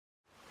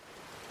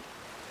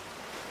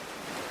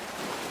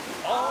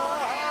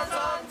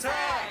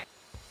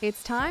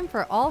It's time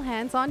for All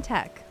Hands on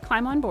Tech.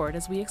 Climb on board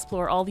as we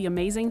explore all the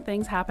amazing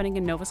things happening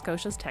in Nova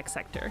Scotia's tech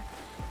sector.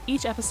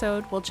 Each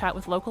episode, we'll chat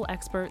with local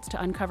experts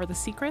to uncover the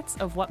secrets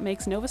of what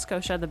makes Nova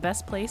Scotia the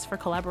best place for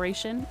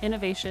collaboration,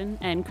 innovation,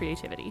 and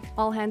creativity.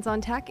 All Hands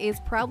on Tech is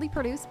proudly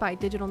produced by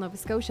Digital Nova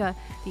Scotia,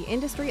 the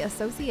industry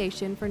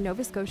association for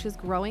Nova Scotia's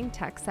growing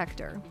tech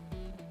sector.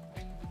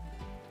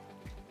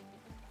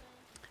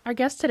 Our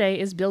guest today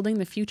is building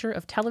the future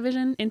of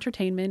television,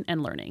 entertainment,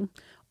 and learning,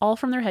 all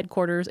from their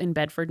headquarters in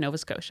Bedford, Nova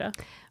Scotia.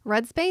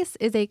 RedSpace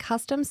is a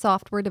custom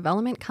software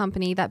development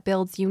company that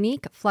builds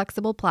unique,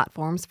 flexible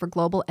platforms for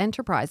global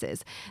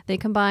enterprises. They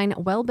combine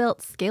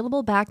well-built,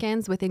 scalable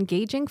backends with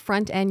engaging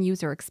front-end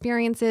user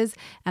experiences,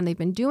 and they've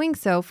been doing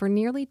so for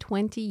nearly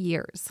 20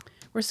 years.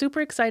 We're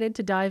super excited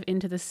to dive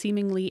into the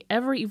seemingly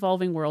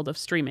ever-evolving world of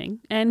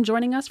streaming. And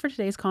joining us for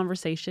today's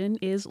conversation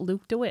is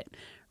Luke DeWitt,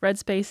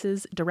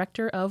 RedSpace's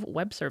Director of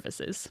Web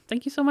Services.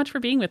 Thank you so much for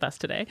being with us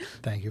today.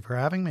 Thank you for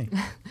having me.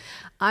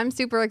 I'm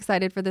super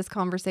excited for this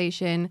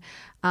conversation.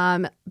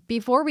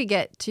 Before we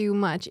get too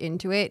much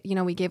into it,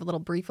 we gave a little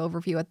brief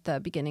overview at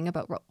the beginning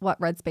about what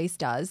RedSpace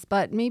does,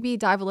 but maybe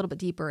dive a little bit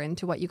deeper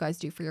into what you guys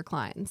do for your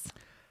clients.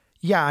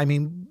 Yeah, I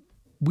mean,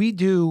 we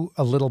do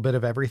a little bit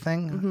of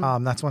everything.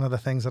 Mm-hmm. That's one of the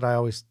things that I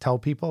always tell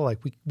people. Like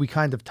we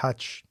kind of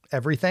touch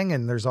everything,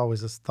 and there's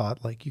always this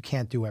thought like you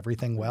can't do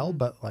everything well,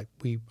 but like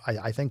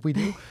I think we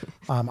do.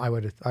 I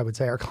would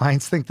say our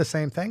clients think the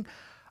same thing.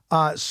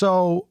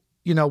 So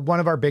one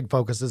of our big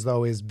focuses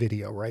though is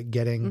video, right?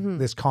 Getting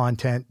this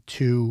content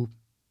to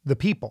the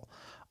people.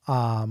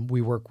 We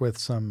work with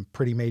some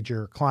pretty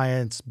major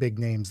clients, big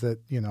names that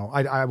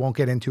I won't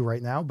get into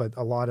right now, but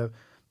a lot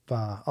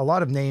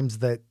of names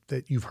that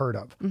you've heard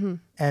of. Mm-hmm.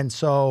 And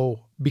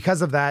so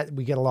because of that,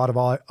 we get a lot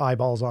of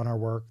eyeballs on our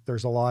work.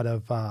 There's a lot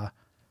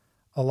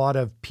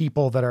of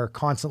people that are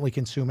constantly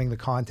consuming the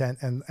content.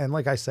 And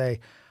like I say,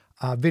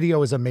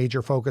 video is a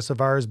major focus of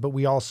ours, but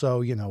we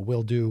also,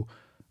 we'll do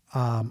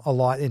a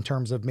lot in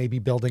terms of maybe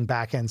building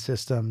back-end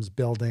systems,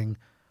 building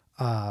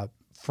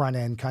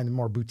front-end kind of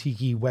more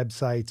boutique-y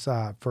websites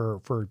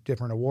for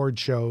different award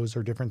shows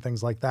or different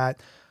things like that.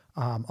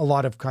 A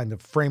lot of kind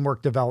of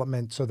framework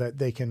development so that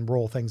they can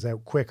roll things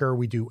out quicker.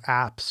 We do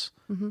apps.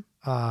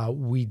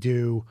 Mm-hmm. We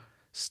do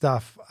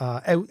stuff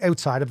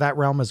outside of that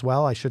realm as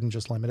well. I shouldn't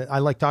just limit it. I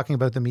like talking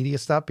about the media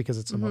stuff because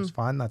it's the most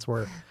fun. That's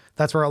where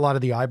a lot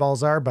of the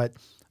eyeballs are. But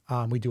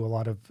we do a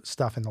lot of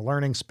stuff in the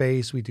learning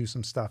space. We do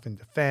some stuff in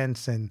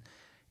defense and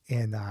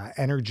in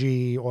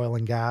energy, oil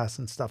and gas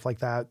and stuff like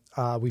that.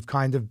 We've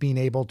kind of been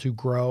able to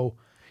grow,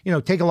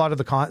 take a lot of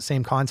the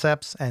same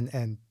concepts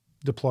and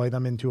deploy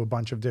them into a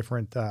bunch of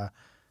different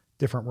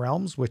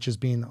realms, which has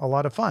been a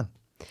lot of fun.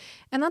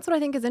 And that's what I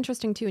think is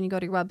interesting too. When you go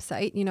to your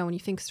website, when you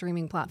think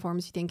streaming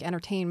platforms, you think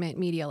entertainment,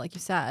 media, like you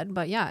said.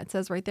 But yeah, it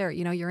says right there,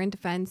 you're in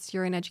defense,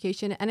 you're in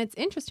education. And it's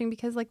interesting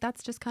because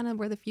that's just kind of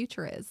where the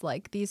future is.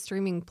 Like these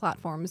streaming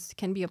platforms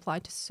can be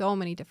applied to so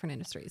many different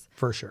industries.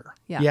 For sure.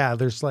 Yeah. Yeah.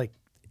 There's like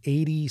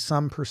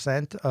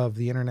 80% of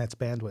the internet's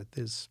bandwidth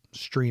is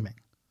streaming.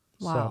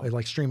 Wow. So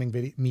like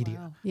streaming media.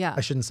 Wow. Yeah.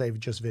 I shouldn't say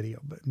just video,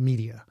 but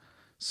media.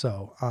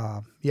 So,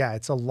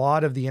 it's a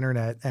lot of the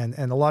internet and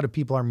a lot of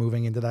people are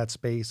moving into that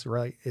space,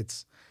 right?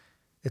 It's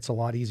a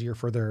lot easier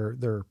for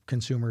their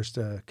consumers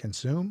to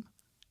consume.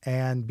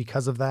 And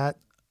because of that,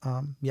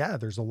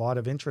 there's a lot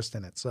of interest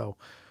in it. So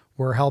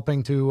we're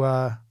helping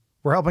to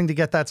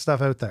get that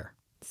stuff out there.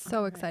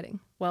 So exciting.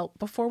 Well,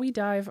 before we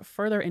dive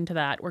further into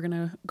that, we're going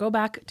to go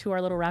back to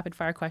our little rapid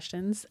fire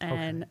questions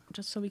and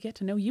just so we get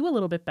to know you a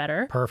little bit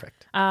better.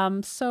 Perfect.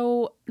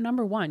 So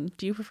number one,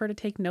 do you prefer to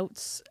take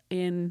notes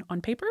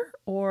on paper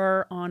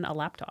or on a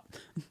laptop?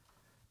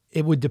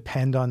 It would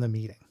depend on the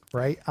meeting,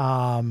 right?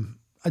 A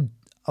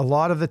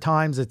lot of the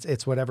times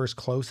it's whatever's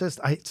closest.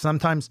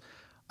 Sometimes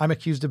I'm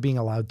accused of being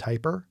a loud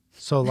typer.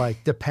 So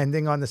like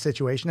depending on the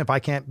situation, if I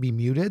can't be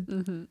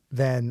muted,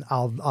 then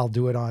I'll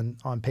do it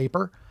on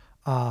paper.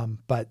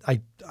 But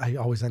I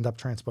always end up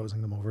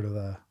transposing them over to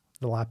the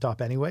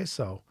laptop anyway.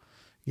 So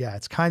yeah,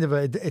 it's kind of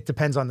it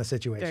depends on the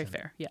situation. Very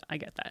fair. Yeah, I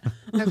get that.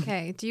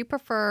 Okay. Do you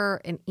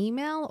prefer an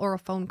email or a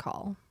phone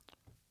call?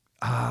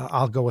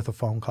 I'll go with a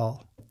phone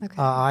call.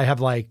 Okay. I have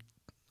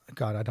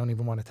God, I don't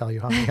even want to tell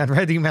you how many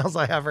unread emails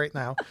I have right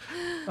now.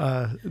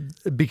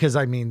 Because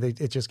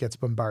it just gets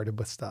bombarded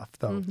with stuff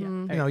though.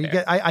 Mm-hmm.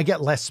 Yeah, I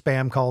get less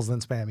spam calls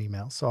than spam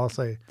emails. So I'll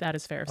say that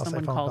is fair. If I'll say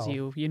someone phone calls call.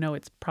 you,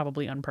 it's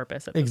probably on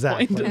purpose at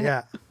Exactly. this point.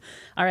 Yeah.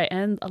 All right.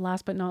 And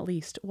last but not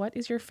least, what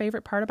is your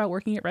favorite part about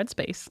working at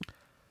RedSpace?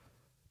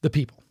 The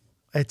people.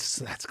 That's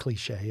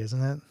cliche,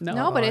 isn't it?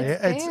 No, but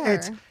it's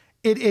fair.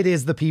 It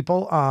is the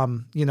people.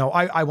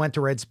 I went to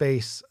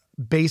RedSpace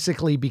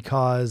basically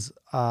because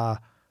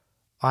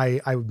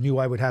I knew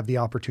I would have the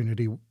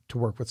opportunity to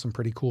work with some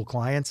pretty cool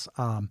clients.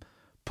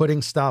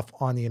 Putting stuff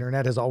on the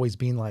internet has always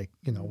been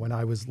when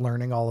I was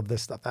learning all of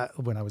this stuff,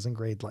 when I was in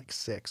grade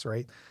 6,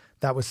 right?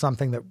 That was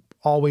something that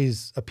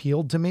always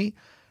appealed to me.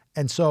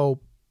 And so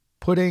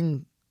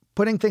putting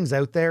things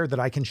out there that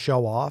I can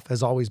show off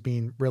has always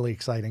been really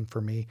exciting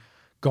for me.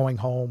 Going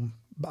home,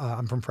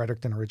 I'm from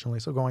Fredericton originally.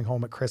 So going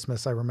home at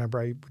Christmas, I remember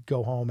I would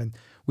go home and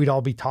we'd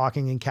all be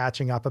talking and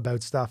catching up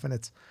about stuff. And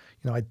it's,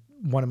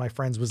 one of my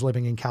friends was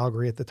living in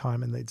Calgary at the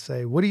time, and they'd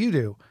say, "What do you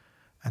do?"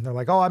 And they're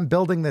like, "Oh, I'm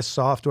building this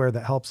software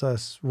that helps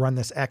us run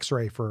this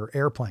X-ray for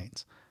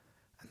airplanes."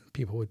 And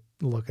people would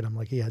look at him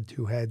like he had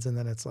two heads. And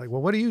then it's like,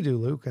 "Well, what do you do,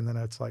 Luke?" And then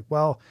it's like,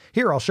 "Well,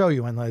 here, I'll show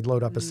you." And I'd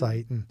load up a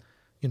site, and,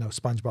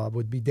 SpongeBob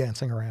would be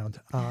dancing around.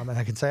 And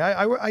I could say,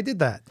 I did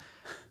that.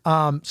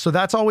 So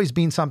that's always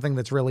been something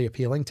that's really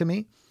appealing to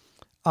me.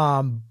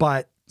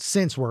 But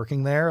since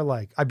working there,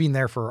 like I've been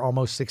there for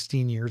almost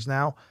 16 years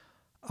now.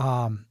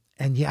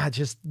 And yeah,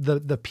 just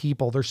the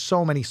people, there's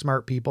so many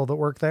smart people that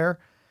work there.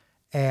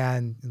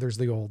 And there's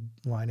the old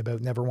line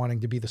about never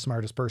wanting to be the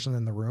smartest person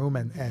in the room.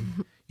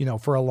 And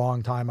for a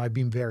long time, I've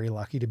been very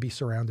lucky to be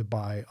surrounded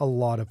by a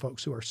lot of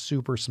folks who are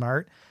super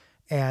smart.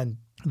 And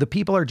the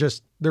people are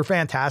they're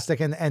fantastic.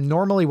 And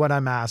normally what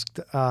I'm asked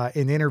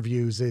in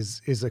interviews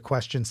is a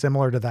question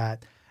similar to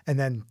that. And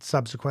then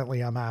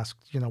subsequently I'm asked,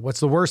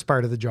 what's the worst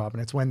part of the job?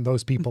 And it's when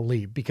those people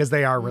leave, because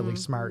they are really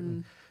smart.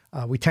 And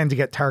we tend to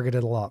get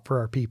targeted a lot for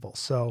our people.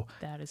 So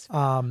That is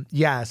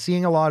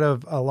seeing a lot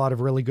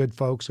of really good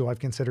folks who I've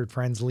considered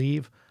friends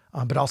leave,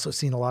 but also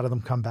seeing a lot of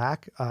them come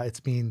back. It's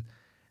been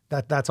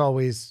that's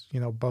always,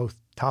 both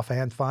tough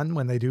and fun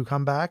when they do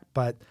come back.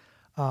 But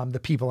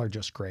the people are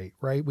just great,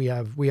 right? We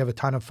have a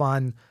ton of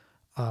fun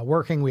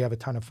working. We have a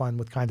ton of fun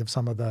with kind of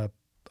some of the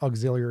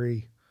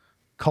auxiliary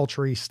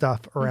culture-y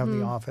stuff around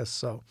the office.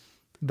 So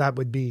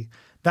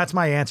that's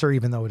my answer,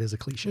 even though it is a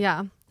cliche.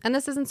 Yeah. And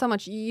this isn't so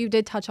much, you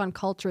did touch on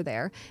culture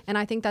there. And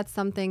I think that's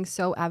something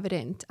so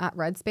evident at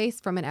Red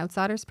Space from an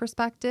outsider's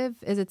perspective,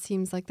 is it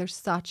seems like there's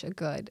such a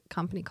good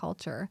company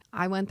culture.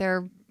 I went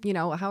there,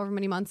 however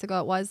many months ago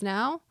it was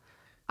now.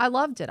 I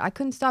loved it. I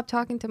couldn't stop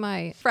talking to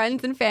my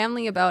friends and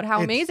family about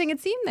how amazing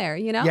it seemed there,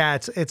 Yeah,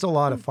 it's a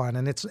lot of fun.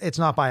 And it's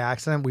not by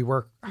accident. We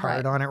work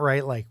hard on it,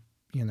 right? Like,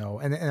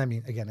 and I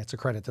mean, again, it's a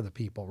credit to the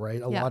people,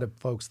 right? A lot of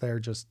folks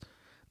there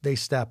they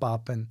step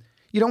up, and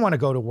you don't want to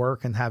go to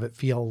work and have it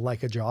feel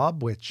like a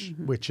job, which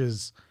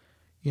is,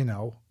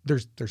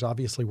 there's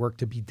obviously work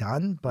to be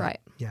done, but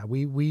yeah,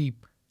 we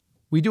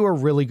do a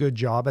really good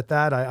job at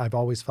that. I've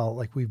always felt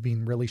like we've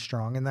been really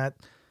strong in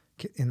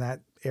that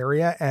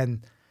area.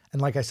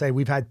 And like I say,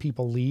 we've had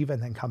people leave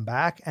and then come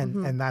back,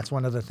 and that's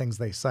one of the things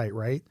they cite,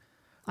 right?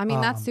 I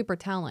mean, that's super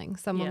telling.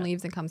 Someone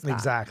leaves and comes back.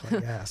 Exactly.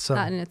 Yeah. So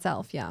that in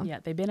itself. Yeah. Yeah.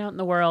 They've been out in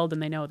the world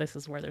and they know this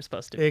is where they're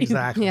supposed to be.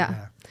 Exactly.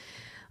 Yeah.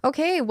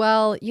 Okay,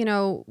 well,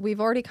 we've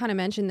already kind of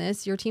mentioned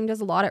this. Your team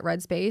does a lot at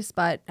Red Space,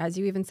 but as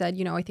you even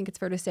said, I think it's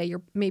fair to say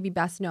you're maybe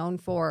best known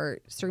for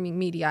streaming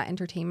media,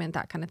 entertainment,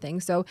 that kind of thing.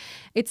 So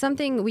it's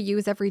something we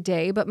use every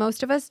day, but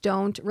most of us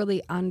don't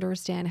really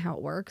understand how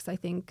it works. I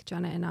think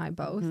Jenna and I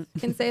both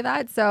can say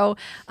that. So,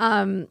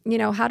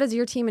 how does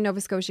your team in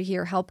Nova Scotia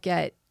here help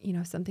get,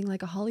 something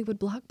like a Hollywood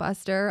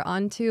blockbuster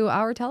onto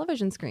our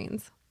television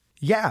screens?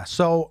 Yeah.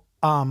 So,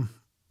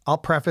 I'll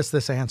preface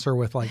this answer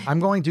with I'm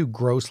going to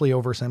grossly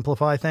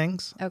oversimplify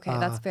things. Okay,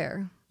 that's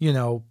fair.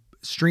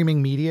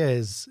 Streaming media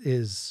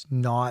is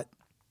not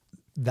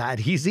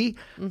that easy.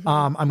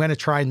 I'm going to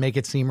try and make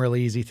it seem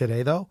really easy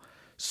today, though.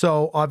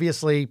 So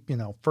obviously,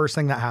 first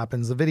thing that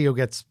happens, the video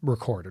gets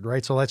recorded,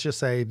 right? So let's just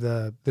say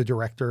the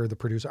director, the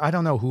producer, I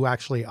don't know who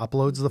actually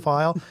uploads the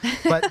file,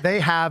 but they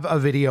have a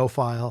video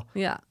file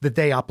that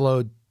they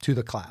upload to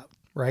the cloud,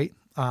 right?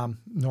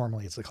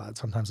 Normally it's the cloud.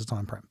 Sometimes it's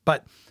on-prem.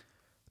 But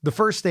the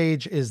first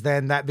stage is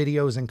then that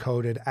video is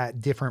encoded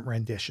at different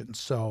renditions.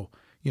 So,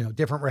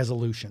 different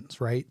resolutions,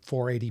 right?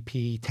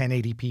 480p,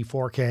 1080p,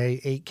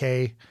 4K,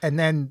 8K. And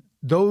then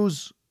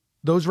those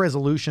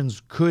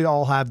resolutions could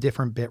all have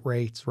different bit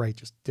rates, right?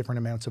 Just different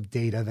amounts of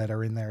data that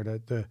are in there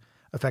to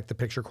affect the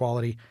picture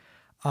quality.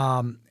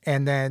 And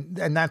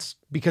that's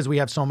because we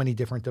have so many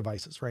different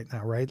devices right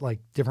now, right?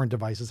 Like different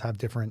devices have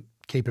different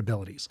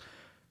capabilities.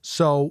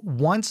 So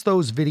once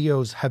those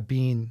videos have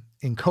been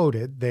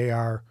encoded, they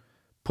are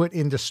put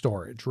into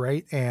storage,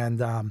 right?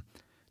 And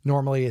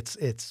normally it's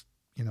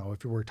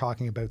if you were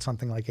talking about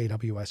something like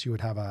AWS, you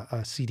would have a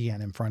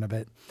CDN in front of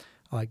it,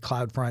 like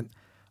CloudFront.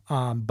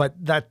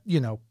 But that,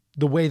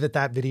 the way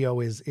that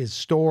video is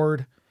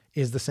stored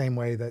is the same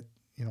way that,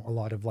 a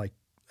lot of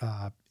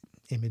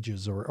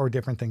images or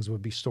different things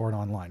would be stored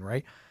online,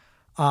 right?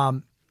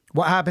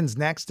 What happens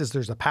next is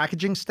there's a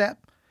packaging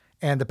step.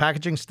 And the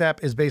packaging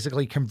step is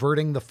basically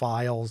converting the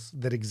files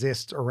that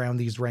exist around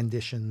these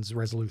renditions,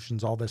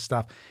 resolutions, all this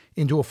stuff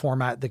into a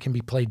format that can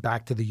be played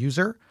back to the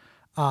user.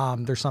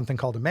 There's something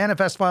called a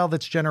manifest file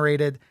that's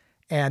generated,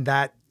 and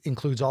that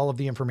includes all of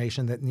the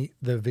information that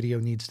the video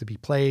needs to be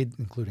played,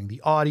 including the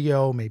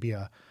audio, maybe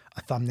a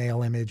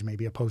thumbnail image,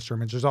 maybe a poster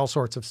image. There's all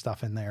sorts of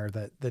stuff in there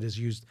that is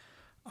used.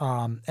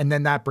 And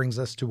then that brings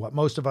us to what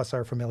most of us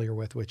are familiar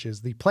with, which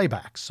is the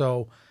playback.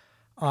 So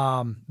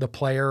the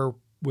player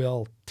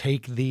will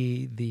take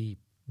the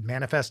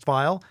manifest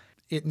file.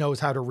 It knows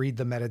how to read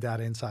the metadata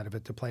inside of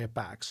it to play it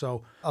back.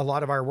 So a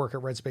lot of our work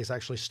at Red Space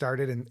actually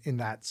started in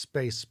that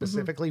space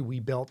specifically.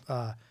 We built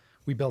a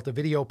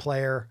video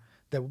player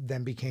that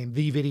then became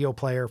the video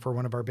player for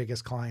one of our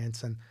biggest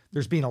clients. And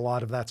there's been a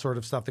lot of that sort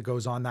of stuff that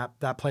goes on.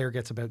 That player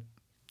gets about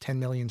 10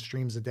 million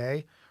streams a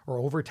day, or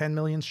over 10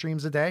 million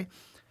streams a day.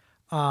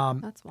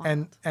 That's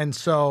wild. And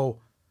so,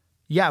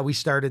 yeah, we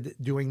started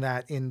doing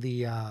that in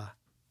the,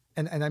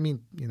 and I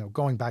mean,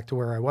 going back to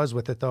where I was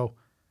with it though,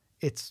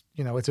 it's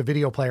a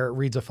video player, it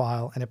reads a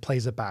file and it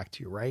plays it back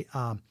to you, right?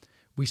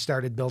 We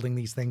started building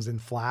these things in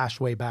Flash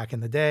way back in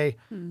the day.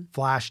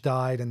 Flash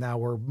died, and now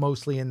we're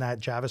mostly in that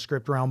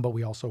JavaScript realm, but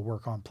we also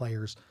work on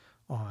players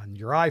on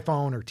your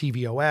iPhone or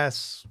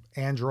tvOS,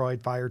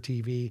 Android, Fire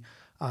TV.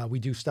 We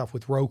do stuff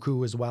with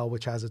Roku as well,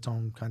 which has its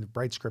own kind of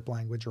BrightScript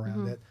language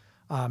around it.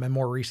 And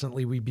more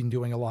recently, we've been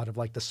doing a lot of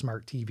like the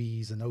smart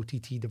TVs and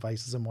OTT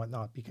devices and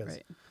whatnot, because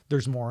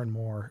there's more and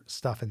more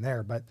stuff in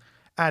there. But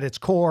at its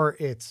core,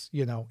 it's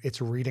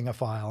reading a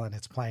file and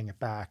it's playing it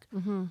back.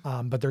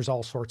 But there's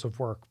all sorts of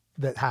work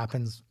that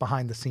happens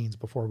behind the scenes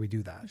before we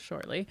do that.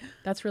 Surely.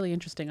 That's really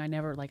interesting. I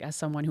never, as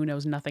someone who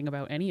knows nothing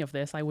about any of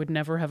this, I would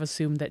never have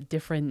assumed that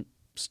different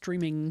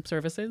streaming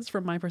services,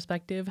 from my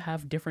perspective,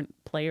 have different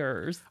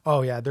players.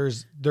 Oh yeah,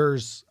 there's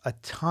a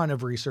ton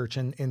of research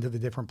into the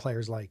different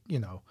players. Like,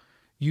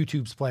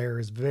 YouTube's player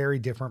is very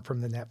different from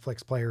the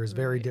Netflix player, is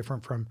very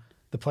different from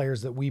the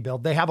players that we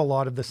build. They have a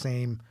lot of the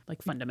same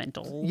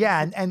fundamentals.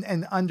 Yeah,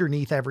 and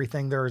underneath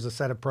everything there is a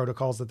set of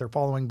protocols that they're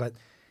following, but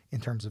in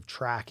terms of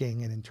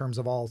tracking and in terms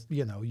of all,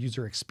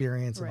 user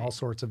experience and all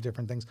sorts of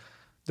different things,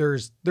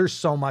 there's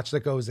so much that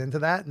goes into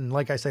that. And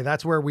like I say,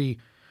 that's where we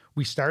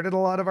started a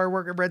lot of our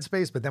work at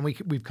Redspace, but then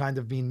we've kind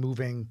of been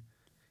moving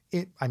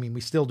it. I mean,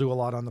 we still do a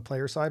lot on the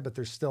player side, but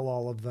there's still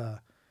all of the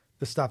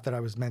stuff that I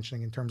was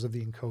mentioning in terms of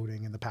the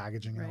encoding and the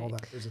packaging and all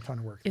that. There's a ton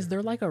of work. Is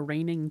there like a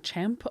reigning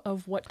champ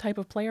of what type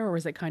of player, or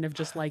is it kind of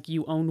just like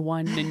you own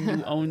one and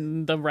you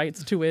own the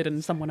rights to it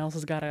and someone else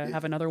has got to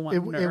have another one?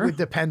 It would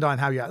depend on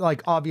how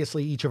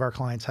obviously each of our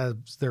clients has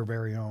their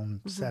very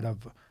own set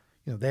of,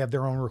 they have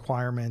their own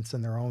requirements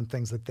and their own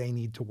things that they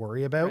need to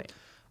worry about.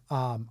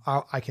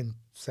 I can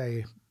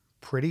say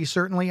pretty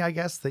certainly, I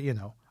guess, that,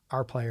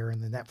 our player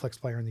and the Netflix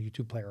player and the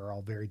YouTube player are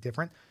all very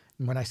different.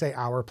 And when I say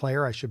our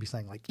player, I should be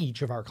saying like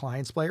each of our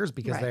clients' players,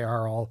 because they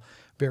are all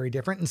very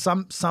different. And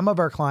some of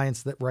our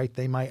clients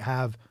they might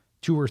have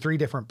 2 or 3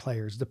 different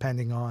players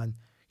depending on,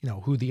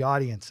 who the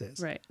audience is.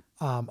 Right.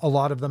 A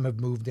lot of them have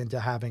moved into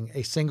having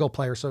a single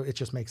player, so it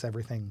just makes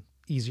everything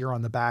easier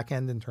on the back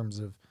end in terms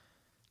of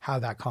how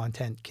that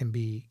content can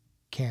be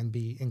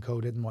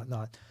encoded and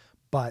whatnot.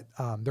 But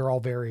they're all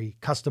very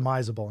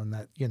customizable in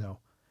that,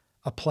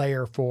 a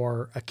player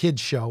for a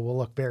kid's show will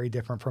look very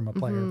different from a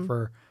player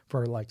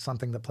for like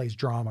something that plays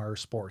drama or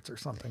sports or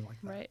something like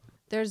that. Right.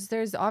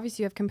 There's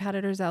obviously you have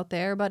competitors out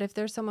there, but if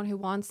there's someone who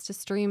wants to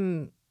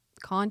stream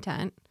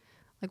content,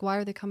 like why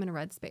are they coming to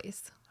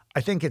Redspace? I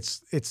think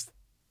it's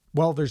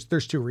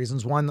there's 2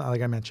 reasons. One,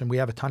 like I mentioned, we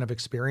have a ton of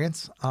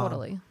experience.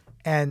 Totally.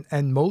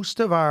 And most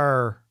of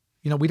our,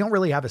 we don't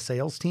really have a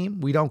sales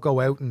team. We don't go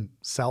out and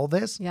sell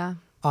this. Yeah.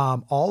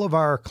 All of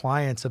our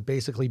clients have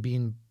basically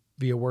been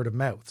via word of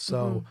mouth.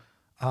 So,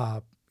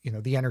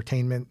 the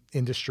entertainment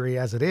industry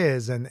as it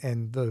is,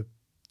 and the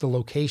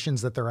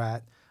locations that they're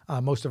at,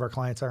 most of our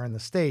clients are in the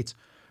States,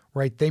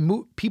 right?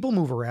 People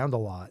move around a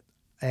lot.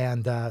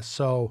 And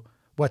so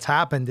what's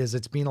happened is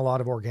it's been a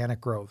lot of organic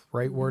growth,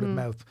 right? Word of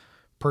mouth.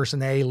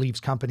 Person A leaves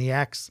company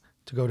X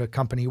to go to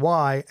company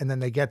Y, and then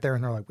they get there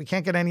and they're like, we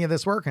can't get any of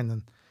this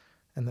working.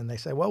 And then they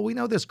say, well, we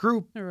know this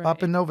group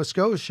up in Nova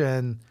Scotia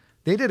and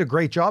they did a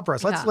great job for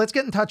us. Let's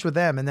get in touch with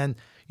them. And then,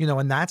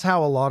 and that's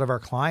how a lot of our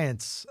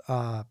clients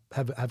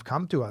have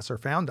come to us or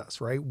found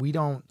us, right? We're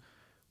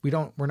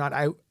not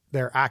out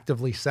there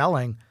actively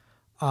selling.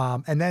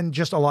 And then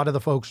just a lot of the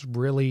folks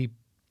really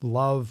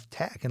love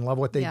tech and love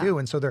what they do.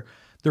 And so they're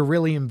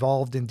really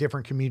involved in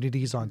different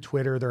communities on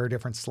Twitter. There are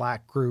different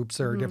Slack groups,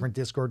 there are different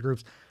Discord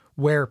groups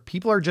where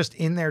people are just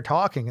in there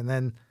talking. And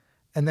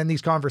then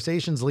these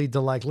conversations lead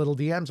to like little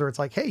DMs where it's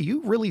like, hey,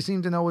 you really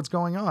seem to know what's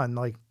going on.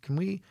 Like, can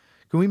we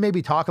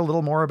maybe talk a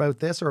little more about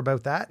this or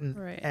about that?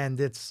 And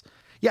it's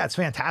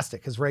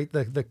fantastic because, right,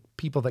 the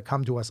people that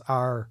come to us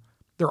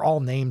they're all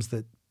names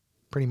that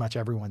pretty much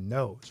everyone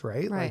knows,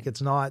 right? Like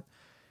it's not,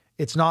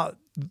 there's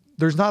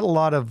not a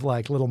lot of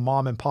like little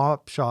mom and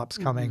pop shops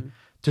coming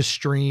to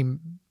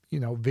stream,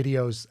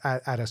 videos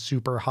at a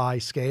super high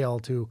scale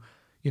to,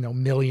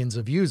 millions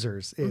of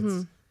users.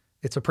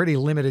 It's a pretty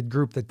limited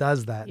group that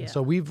does that. Yeah. And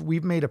so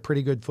we've made a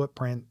pretty good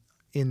footprint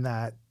in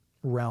that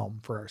realm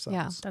for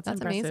ourselves. Yeah,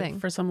 that's amazing.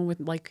 For someone with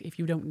if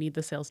you don't need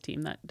the sales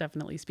team, that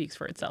definitely speaks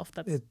for itself.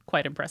 That's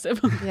quite impressive.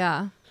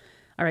 Yeah.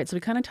 All right. So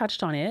we kind of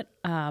touched on it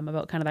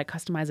about kind of that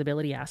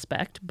customizability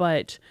aspect,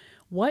 but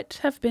what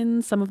have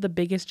been some of the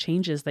biggest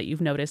changes that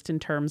you've noticed in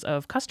terms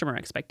of customer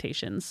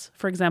expectations?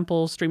 For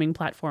example, streaming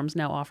platforms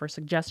now offer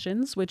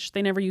suggestions, which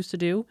they never used to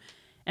do.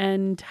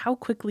 And how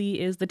quickly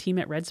is the team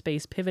at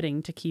Redspace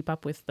pivoting to keep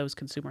up with those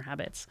consumer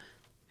habits?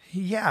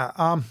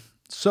 Yeah.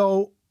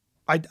 So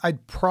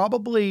I'd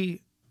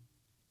probably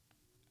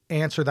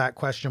answer that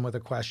question with a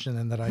question,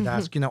 and that I'd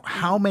ask,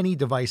 how many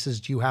devices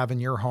do you have in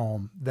your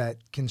home that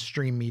can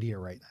stream media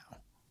right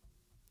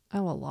now?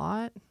 Oh, a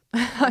lot.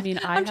 I mean,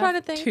 I'm trying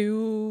to think.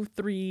 2,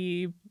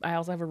 3. I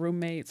also have a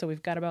roommate, so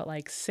we've got about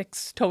like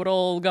 6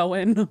 total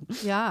going.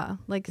 Yeah,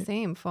 like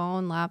same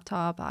phone,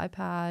 laptop,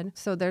 iPad.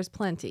 So there's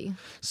plenty.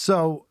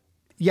 So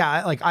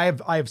yeah, like I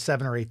have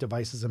 7 or 8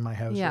 devices in my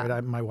house, Yeah.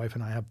 right? My wife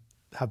and I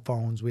have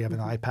phones. We have an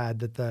iPad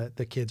that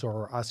the kids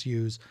or us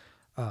use,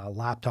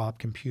 laptop,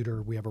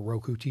 computer. We have a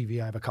Roku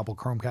TV. I have a couple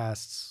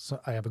Chromecasts.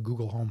 So I have a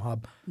Google Home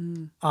Hub.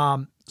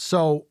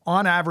 So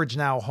on average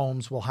now,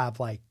 homes will have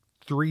like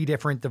 3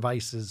 different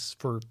devices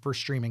for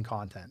streaming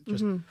content.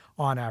 Just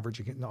on average,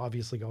 you can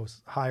obviously go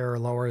higher or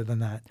lower than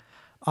that.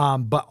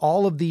 But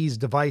all of these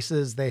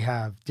devices,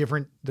 they're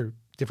different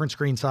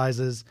screen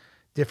sizes,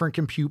 different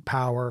compute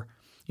power.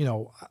 You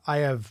know, I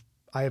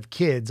have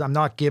kids. I'm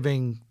not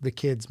giving the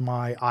kids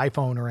my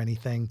iPhone or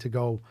anything to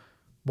go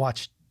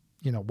watch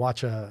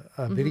a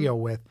video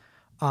with.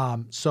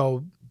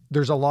 So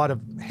there's a lot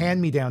of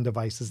hand-me-down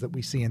devices that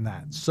we see in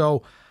that.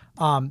 So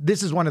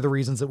this is one of the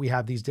reasons that we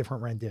have these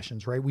different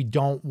renditions, right? You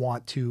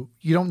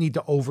don't need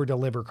to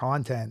over-deliver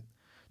content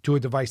to a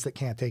device that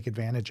can't take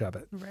advantage of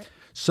it. Right.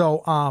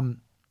 So,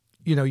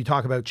 you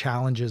talk about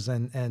challenges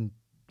and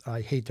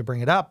I hate to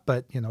bring it up,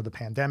 but the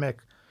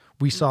pandemic,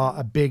 we saw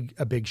a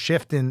big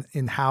shift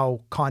in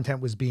how content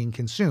was being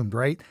consumed,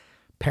 right?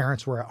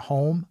 Parents were at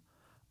home.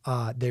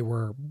 They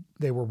were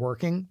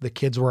working. The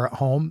kids were at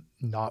home,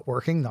 not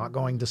working, not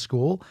going to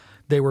school.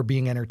 They were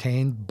being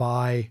entertained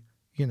by,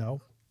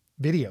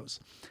 videos.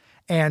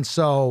 And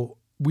so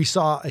we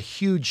saw a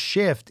huge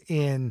shift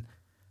in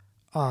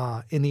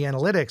the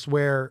analytics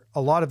where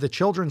a lot of the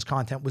children's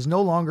content was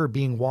no longer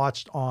being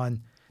watched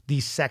on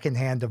these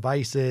secondhand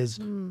devices,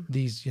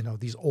 these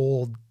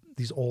old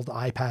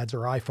iPads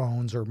or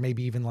iPhones, or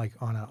maybe even like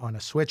on a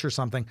Switch or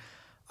something.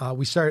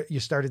 You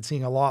started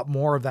seeing a lot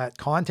more of that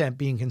content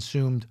being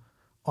consumed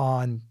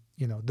on,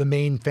 the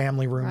main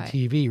family room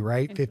TV,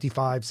 right?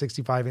 55,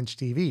 65-inch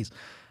TVs.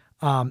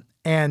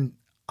 And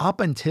up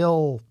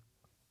until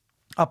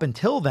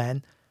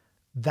then,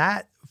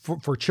 that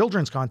for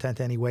children's content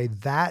anyway,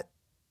 that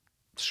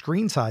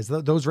screen size,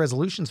 those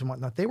resolutions and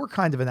whatnot, they were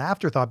kind of an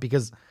afterthought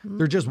because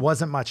there just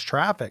wasn't much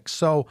traffic.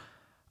 So,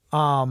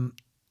 now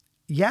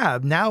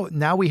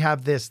we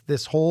have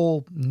this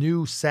whole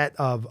new set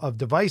of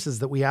devices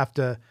that we have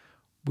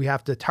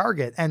to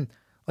target. And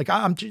like,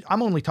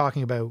 I'm only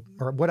talking about,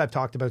 or what I've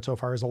talked about so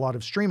far is a lot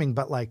of streaming,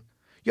 but like,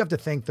 you have to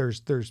think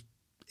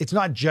it's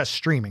not just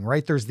streaming,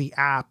 right? There's the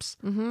apps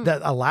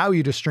that allow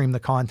you to stream the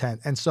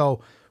content. And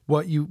so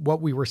what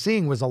we were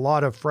seeing was a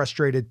lot of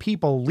frustrated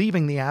people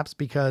leaving the apps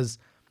because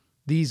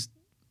these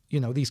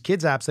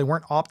kids apps, they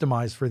weren't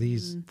optimized for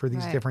these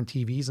different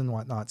TVs and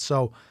whatnot.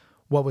 So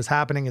what was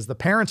happening is the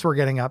kids were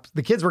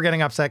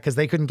getting upset because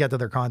they couldn't get to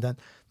their content.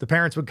 The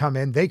parents would come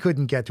in, they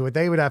couldn't get to it.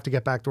 They would have to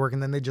get back to work,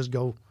 and then they'd just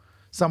go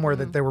somewhere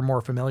that they were more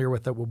familiar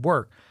with that would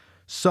work.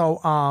 So,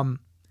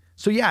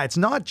 yeah, it's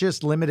not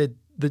just limited.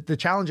 The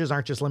challenges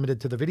aren't just limited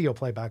to the video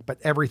playback, but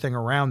everything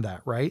around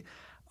that, right?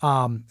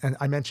 And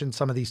I mentioned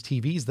some of these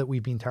TVs that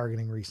we've been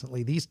targeting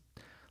recently. These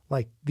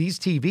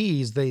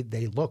TVs,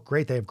 they look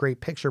great. They have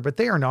great picture, but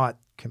they are not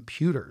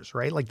computers,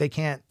 right? Like they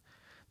can't,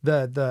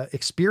 the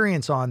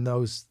experience on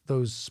those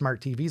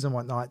smart TVs and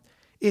whatnot,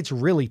 it's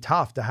really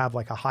tough to have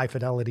like a high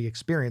fidelity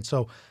experience.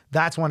 So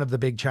that's one of the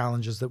big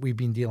challenges that we've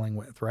been dealing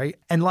with, right?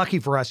 And lucky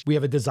for us, we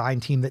have a design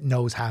team that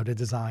knows how to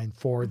design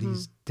for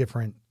these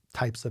different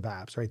types of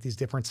apps, right? These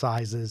different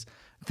sizes,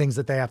 things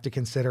that they have to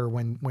consider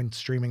when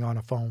streaming on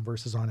a phone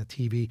versus on a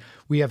TV.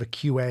 We have a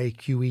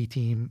QE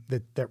team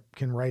that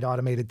can write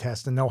automated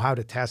tests and know how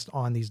to test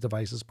on these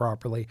devices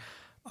properly.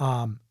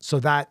 So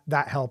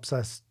that helps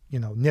us,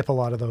 nip a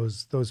lot of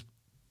those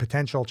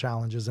potential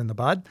challenges in the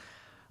bud.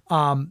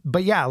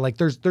 But yeah, like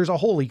there's a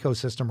whole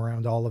ecosystem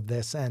around all of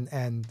this,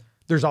 and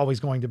there's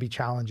always going to be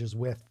challenges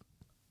with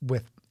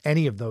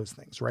any of those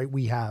things, right?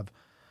 We have,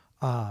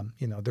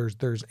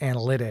 there's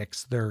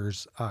analytics,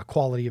 there's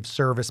quality of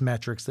service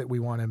metrics that we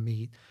want to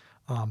meet,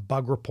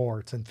 bug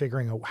reports, and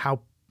figuring out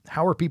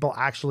how are people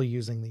actually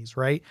using these,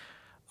 right?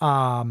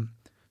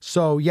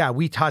 So yeah,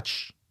 we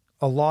touch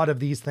a lot of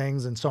these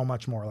things and so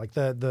much more. Like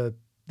the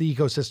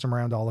ecosystem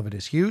around all of it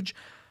is huge.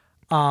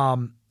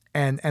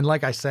 And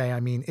like I say, I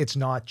mean, it's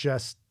not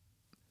just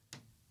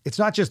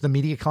the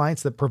media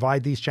clients that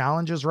provide these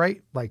challenges,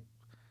 right? Like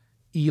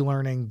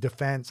e-learning,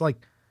 defense,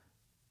 like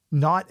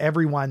not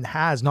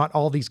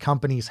all these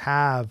companies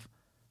have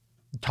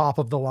top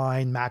of the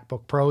line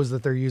MacBook Pros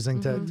that they're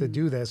using to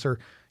do this, or,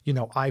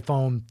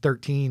 iPhone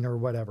 13 or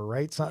whatever,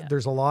 right? So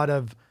there's a lot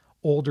of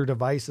older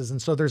devices.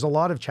 And so there's a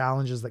lot of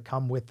challenges that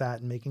come with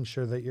that and making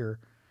sure that you're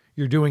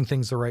doing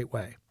things the right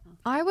way.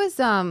 I was,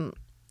 and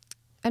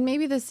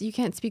maybe you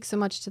can't speak so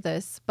much to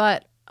this,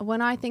 but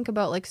when I think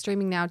about like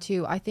streaming now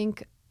too, I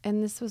think,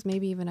 and this was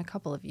maybe even a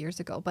couple of years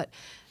ago, but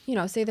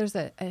say there's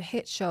a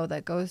hit show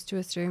that goes to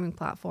a streaming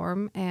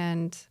platform,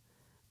 and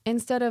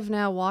instead of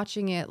now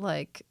watching it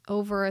like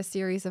over a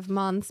series of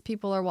months,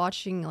 people are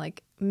watching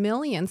like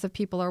millions of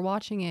people are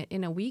watching it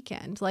in a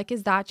weekend. Like,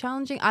 is that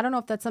challenging? I don't know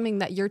if that's something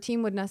that your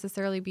team would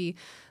necessarily be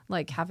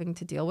like having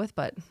to deal with,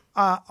 but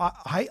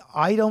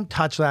I don't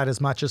touch that as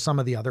much as some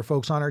of the other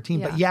folks on our team.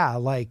 Yeah. But yeah,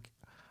 like,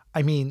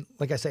 I mean,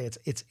 like I say,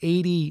 it's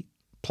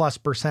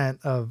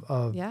 80+%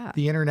 of Yeah.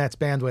 the internet's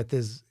bandwidth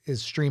is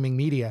streaming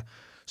media.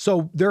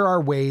 So there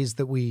are ways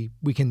that we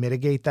can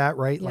mitigate that,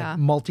 right? Yeah. Like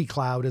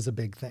multi-cloud is a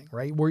big thing,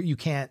 right? Where you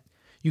can't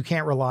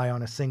rely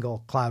on a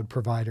single cloud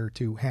provider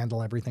to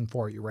handle everything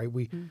for you, right?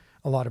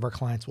 A lot of our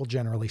clients will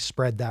generally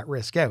spread that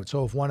risk out.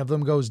 So if one of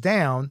them goes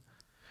down,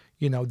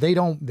 you know, they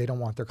don't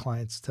want their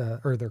clients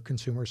or their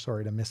consumers,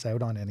 to miss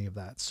out on any of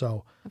that.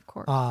 So, of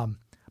course.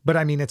 but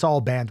I mean, it's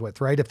all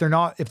bandwidth, right? If they're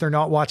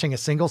not watching a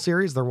single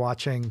series, they're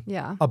watching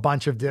Yeah. a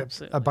bunch of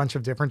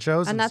Absolutely. different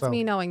shows. And that's so,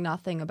 me knowing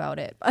nothing about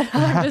it. But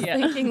I'm just Yeah.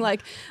 thinking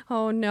like,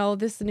 oh no,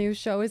 this new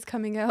show is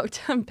coming out.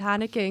 I'm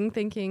panicking,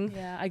 thinking,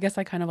 Yeah, I guess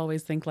I kind of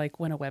always think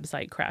like when a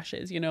website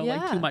crashes, like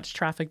Yeah. too much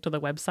traffic to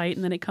the website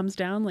and then it comes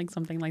down, like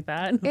something like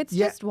that. it's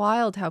Yeah. just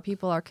wild how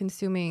people are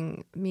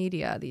consuming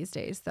media these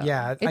days, though.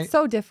 Yeah, It's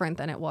so different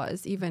than it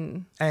was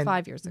even And-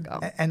 5 years ago.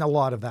 and a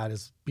lot of that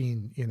is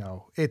being,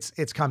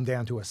 it's come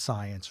down to a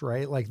science,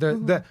 right? Like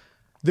the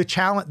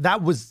challenge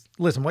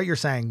listen, what you're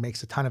saying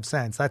makes a ton of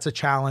sense. That's a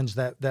challenge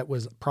that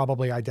was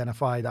probably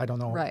identified, I don't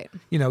know, Right.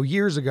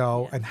 years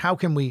ago. And how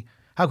can we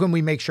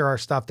make sure our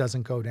stuff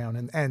doesn't go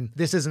down? And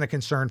this isn't a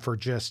concern for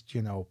just,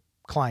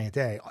 client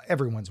A.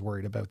 Everyone's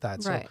worried about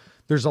that. So Right.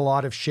 there's a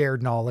lot of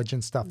shared knowledge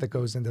and stuff that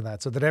goes into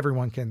that so that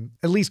everyone can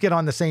at least get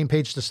on the same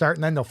page to start,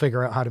 and then they'll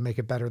figure out how to make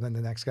it better than the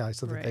next guy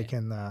so that they Right.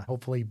 can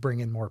hopefully bring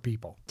in more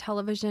people.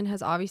 Television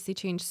has obviously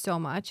changed so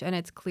much, and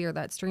it's clear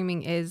that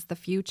streaming is the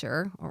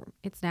future, or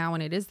it's now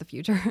and it is the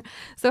future.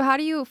 So how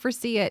do you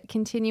foresee it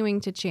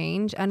continuing to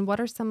change, and what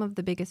are some of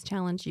the biggest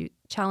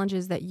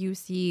challenges that you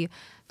see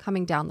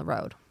coming down the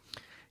road?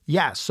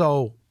 Yeah.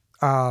 So,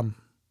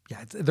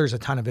 there's a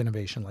ton of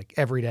innovation. Like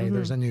every day,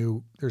 there's a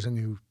new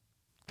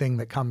thing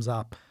that comes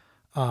up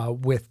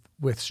with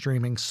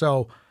streaming.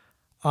 So,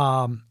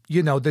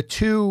 the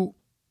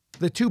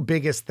two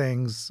biggest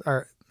things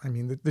are. I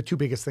mean, the two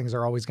biggest things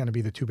are always going to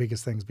be the two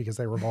biggest things because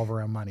they revolve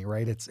around money,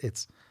 right?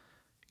 It's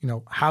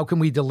how can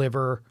we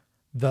deliver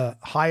the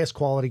highest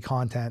quality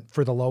content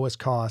for the lowest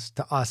cost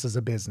to us as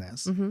a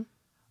business, and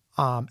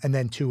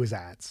then two is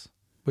ads,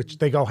 which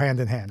they go hand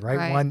in hand, right?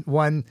 Right.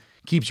 One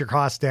keeps your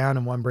costs down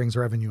and one brings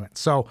revenue in.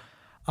 So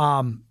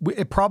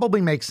it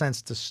probably makes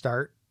sense to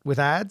start with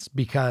ads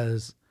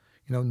because,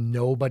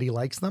 nobody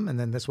likes them. And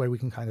then this way we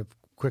can kind of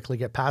quickly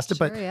get past it.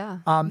 Sure, But yeah.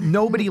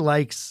 nobody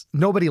likes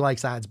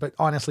ads, but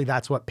honestly,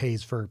 that's what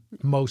pays for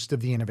most of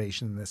the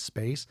innovation in this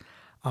space.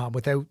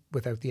 Without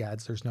the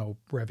ads, there's no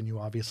revenue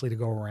obviously to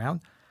go around.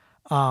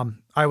 I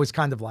always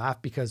kind of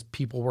laugh because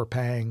people were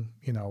paying,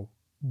 $100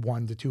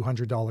 to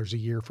 $200 a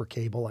year for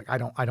cable. Like I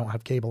don't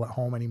have cable at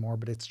home anymore,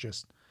 but it's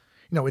just,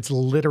 it's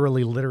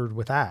literally littered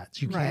with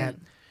ads. You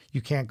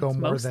can't go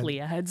more Mostly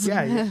than ads.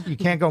 Yeah, you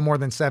can't go more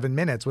than 7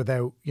 minutes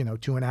without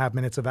 2.5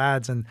 minutes of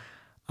ads. And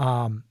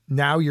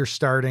now you're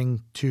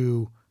starting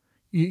to,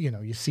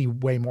 you see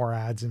way more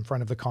ads in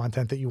front of the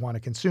content that you want to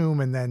consume.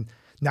 And then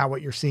now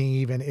what you're seeing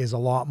even is a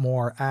lot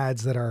more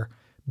ads that are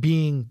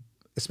being,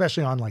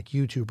 especially on like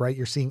YouTube, right?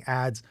 You're seeing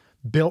ads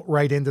built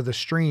right into the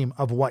stream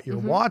of what you're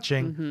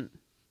watching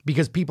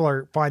because people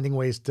are finding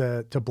ways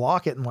to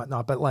block it and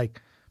whatnot. But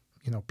like,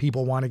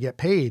 people want to get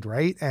paid,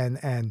 right?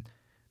 And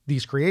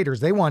these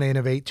creators, they want to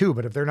innovate too,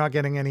 but if they're not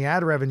getting any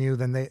ad revenue,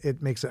 then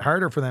it makes it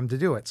harder for them to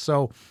do it.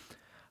 So,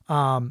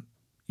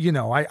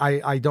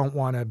 I don't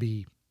want to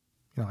be,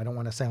 I don't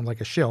want to sound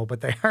like a shill,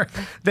 but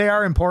they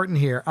are important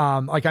here.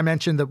 Like I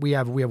mentioned that we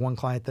have one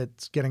client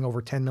that's getting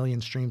over 10 million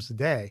streams a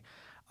day.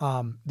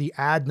 The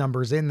ad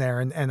numbers in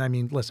there. And I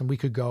mean, listen, we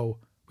could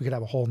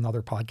have a whole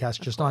nother podcast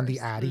just on the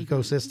ad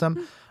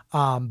ecosystem.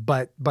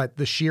 But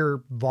the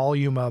sheer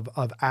volume of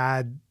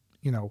ad,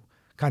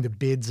 kind of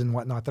bids and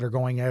whatnot that are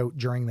going out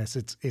during this,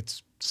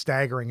 it's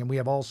staggering. And we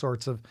have all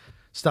sorts of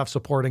stuff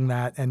supporting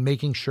that and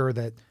making sure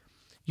that,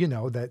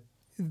 that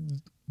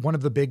one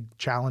of the big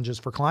challenges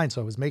for clients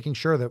though is making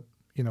sure that,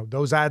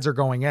 those ads are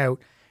going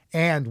out.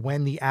 And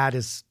when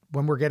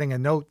we're getting a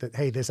note that,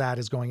 hey, this ad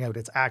is going out,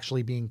 it's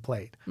actually being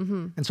played.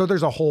 And so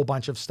there's a whole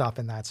bunch of stuff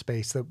in that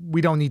space that we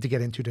don't need to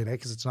get into today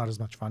because it's not as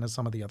much fun as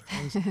some of the other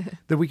things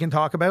that we can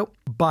talk about.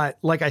 But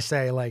like I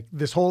say, like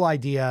this whole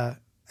idea,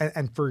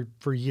 and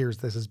for years,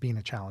 this has been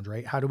a challenge,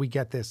 right? How do we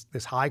get this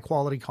high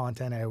quality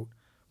content out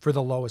for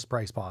the lowest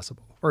price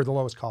possible, or the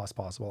lowest cost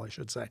possible, I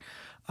should say.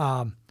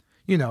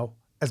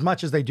 As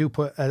much as they do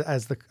put,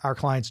 our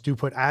clients do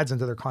put ads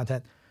into their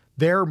content,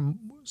 they're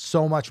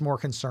so much more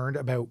concerned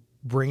about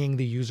bringing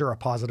the user a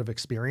positive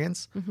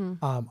experience.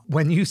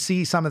 When you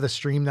see some of the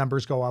stream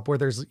numbers go up where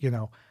there's,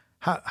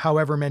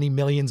 however many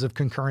millions of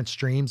concurrent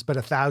streams, but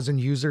 1,000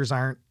 users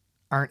aren't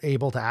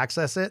able to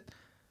access it,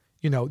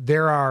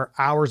 there are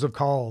hours of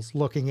calls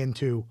looking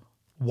into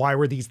why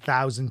were these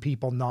 1,000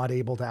 people not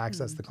able to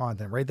access the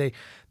content, right?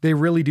 They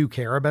really do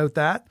care about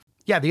that.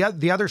 yeah,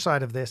 the other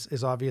side of this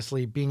is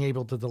obviously being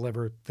able to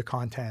deliver the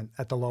content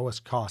at the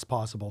lowest cost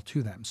possible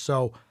to them.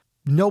 So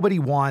nobody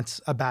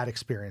wants a bad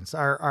experience.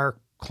 Our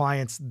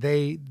clients,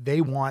 they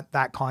want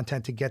that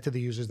content to get to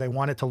the users. They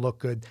want it to look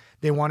good.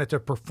 They want it to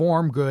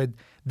perform good.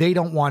 They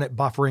don't want it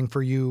buffering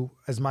for you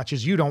as much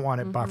as you don't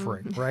want it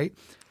buffering, right?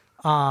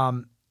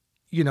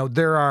 You know,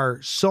 there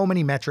are so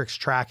many metrics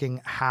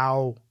tracking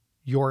how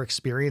your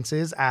experience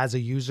is as a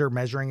user,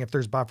 measuring if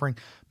there's buffering,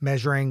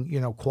 measuring, you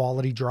know,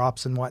 quality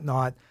drops and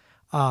whatnot.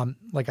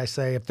 Like I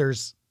say, if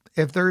there's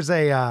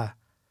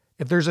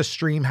a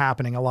stream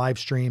happening, a live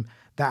stream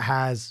that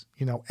has,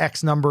 you know,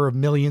 X number of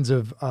millions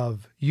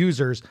of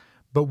users,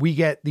 but we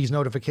get these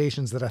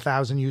notifications that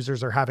 1,000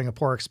 users are having a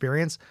poor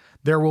experience,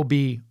 there will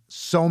be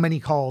so many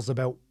calls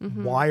about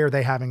why are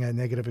they having a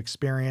negative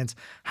experience?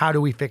 How do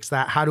we fix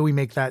that? How do we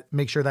make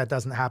sure that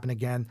doesn't happen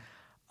again?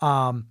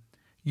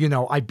 You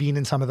know, I've been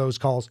in some of those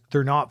calls.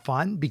 They're not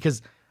fun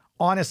because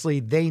honestly,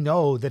 they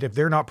know that if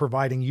they're not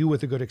providing you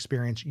with a good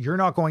experience, you're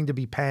not going to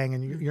be paying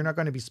and you're not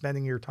going to be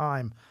spending your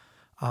time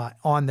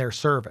on their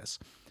service.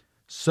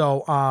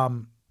 So,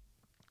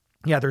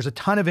 yeah, there's a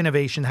ton of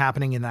innovation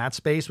happening in that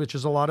space, which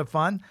is a lot of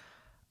fun.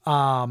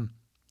 And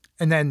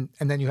then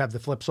you have the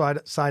flip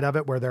side of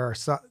it, where there are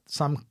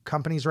some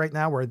companies right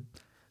now where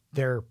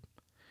they're,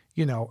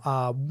 you know,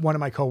 one of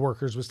my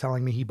coworkers was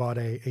telling me he bought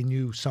a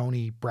new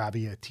Sony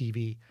Bravia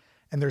TV,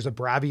 and there's a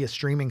Bravia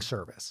streaming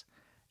service,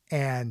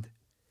 and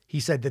he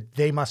said that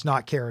they must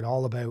not care at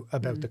all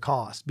about the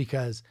cost,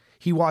 because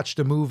he watched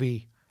a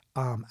movie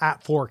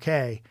at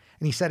 4K,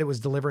 and he said it was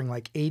delivering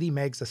like 80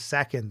 megs a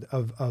second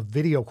of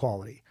video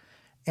quality.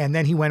 And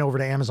then he went over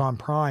to Amazon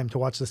Prime to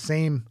watch the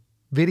same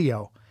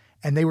video,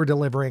 and they were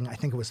delivering, I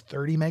think it was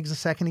 30 megs a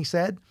second, he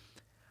said.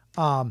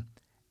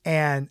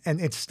 And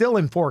it's still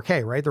in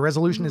 4K, right? The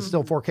resolution is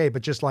still 4K,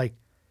 but just like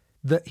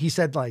he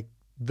said, like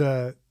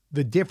the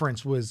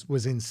difference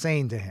was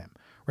insane to him,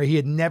 right? He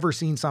had never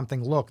seen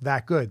something look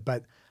that good,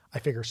 but I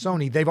figure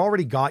Sony, they've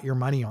already got your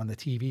money on the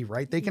TV,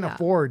 right? They can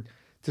afford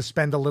to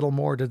spend a little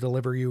more to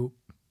deliver you,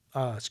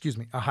 a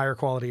higher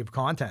quality of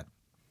content.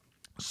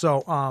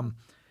 So,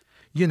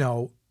 you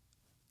know,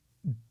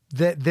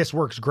 this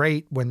works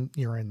great when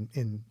you're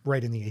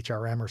right in the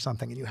HRM or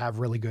something and you have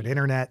really good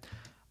internet.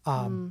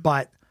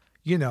 But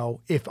you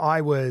know, if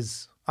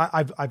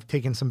I've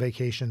taken some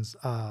vacations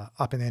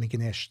up in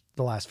Antigonish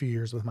the last few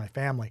years with my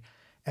family,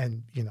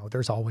 and you know,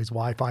 there's always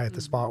Wi-Fi at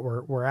the spot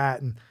where we're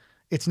at, and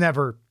it's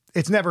never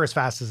as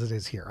fast as it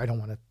is here. I don't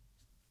want to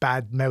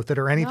bad mouth it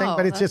or anything,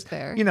 but it's just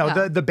fair. You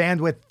know, the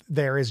bandwidth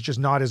there is just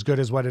not as good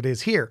as what it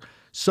is here.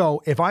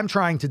 So if I'm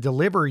trying to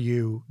deliver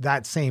you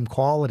that same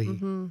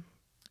quality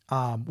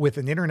with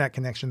an internet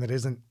connection that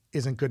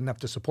isn't good enough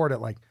to support it,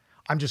 like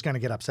I'm just going to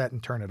get upset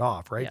and turn it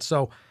off, right? Yeah.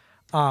 So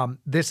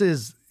this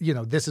is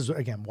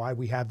again why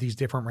we have these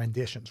different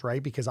renditions,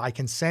 right? Because I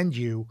can send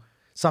you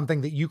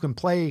something that you can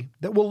play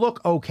that will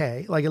look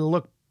okay, like it'll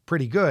look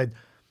pretty good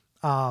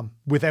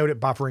without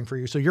it buffering for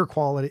you. So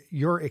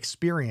your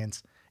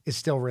experience is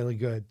still really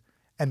good,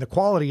 and the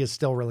quality is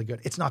still really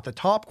good. It's not the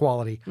top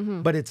quality,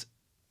 but it's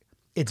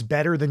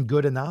better than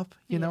good enough.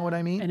 You know what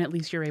I mean? And at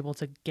least you're able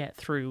to get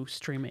through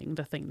streaming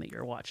the thing that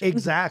you're watching.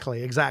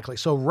 Exactly.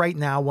 So right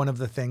now, one of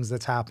the things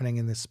that's happening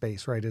in this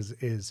space, right,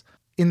 is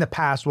in the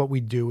past, what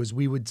we'd do is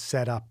we would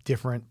set up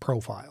different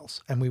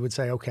profiles, and we would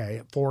say, okay,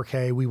 at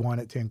 4K, we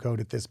want it to encode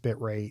at this bit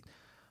rate.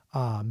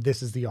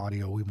 This is the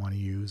audio we want to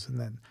use. And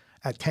then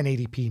at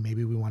 1080p,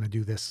 maybe we want to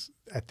do this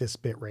at this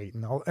bit rate.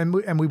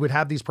 And we would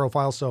have these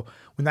profiles. So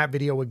when that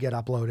video would get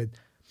uploaded,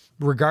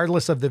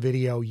 regardless of the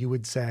video, you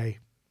would say,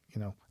 you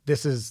know,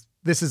 this is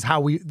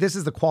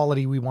the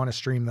quality we want to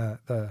stream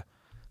the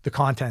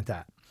content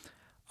at.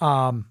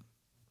 So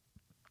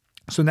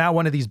now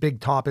one of these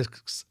big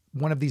topics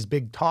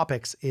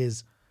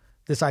is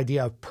this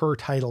idea of per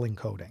title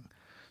encoding.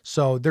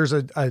 So there's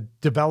a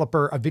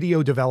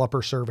video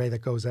developer survey that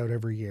goes out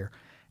every year,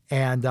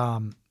 and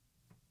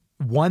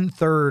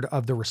 1/3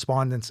 of the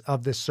respondents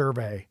of this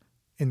survey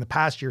in the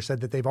past year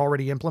said that they've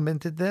already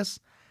implemented this.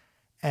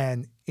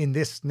 And in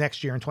this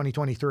next year, in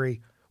 2023,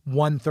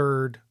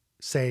 1/3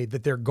 say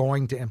that they're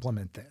going to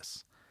implement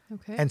this.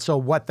 Okay. And so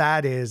what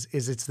that is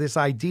it's this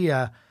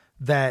idea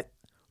that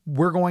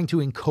we're going to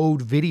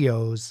encode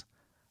videos,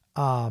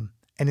 and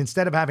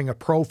instead of having a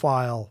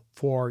profile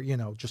for, you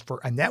know, just for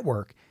a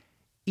network,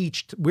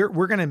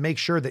 we're going to make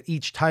sure that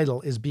each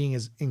title is being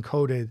as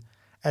encoded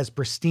as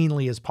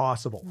pristinely as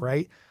possible,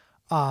 right?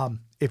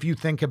 If you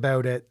think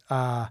about it,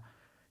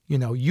 you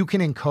know, you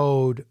can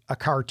encode a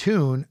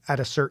cartoon at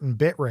a certain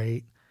bit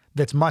rate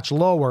that's much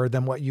lower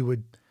than what you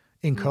would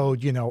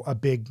encode, you know, a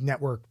big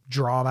network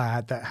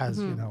drama that has,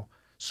 you know,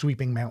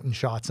 sweeping mountain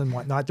shots and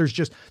whatnot.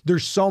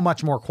 There's so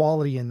much more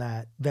quality in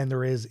that than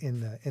there is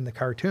in the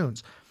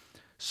cartoons.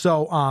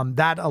 So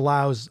that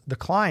allows the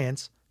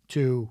clients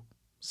to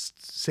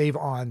save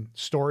on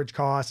storage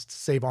costs,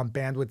 save on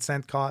bandwidth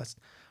sent costs.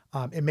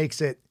 It makes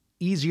it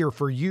easier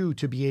for you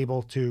to be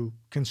able to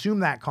consume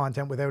that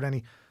content without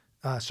any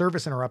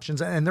service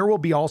interruptions. And there will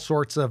be all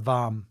sorts of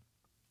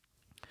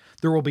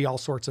there will be all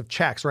sorts of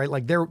checks, right?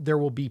 Like there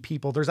will be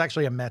people, there's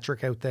actually a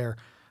metric out there,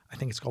 I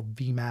think it's called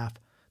VMAF,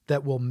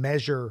 that will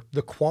measure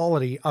the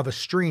quality of a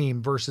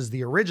stream versus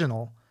the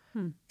original.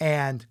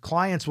 And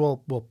clients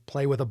will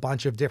play with a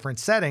bunch of different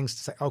settings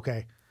to say,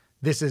 okay,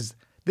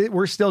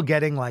 we're still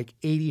getting like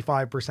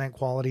 85%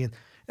 quality. And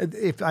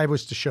if I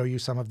was to show you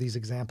some of these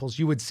examples,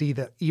 you would see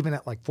that even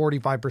at like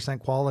 45%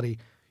 quality,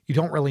 you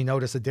don't really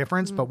notice a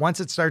difference. But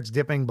once it starts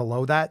dipping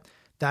below that,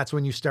 that's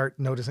when you start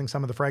noticing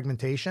some of the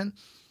fragmentation,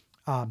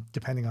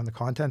 depending on the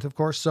content, of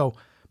course. So,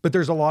 but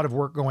there's a lot of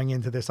work going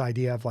into this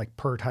idea of like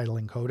per title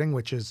encoding,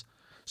 which is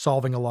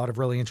solving a lot of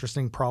really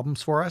interesting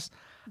problems for us.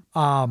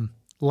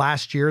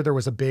 Last year, there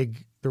was a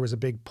big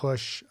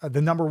push.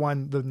 The number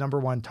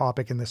one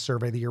topic in this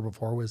survey the year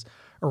before was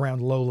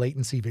around low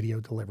latency video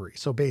delivery.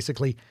 So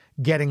basically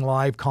getting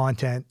live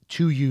content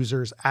to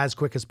users as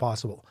quick as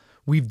possible.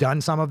 We've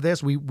done some of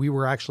this. We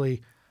were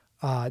actually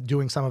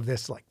doing some of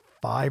this like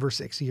 5 or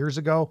 6 years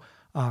ago,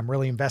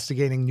 really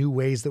investigating new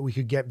ways that we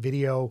could get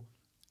video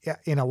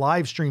in a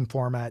live stream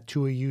format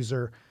to a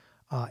user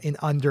in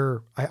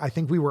under, I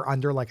think we were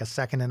under like a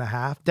second and a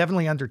half,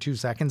 definitely under 2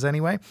 seconds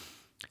anyway.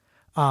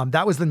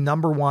 That was the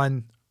number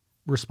one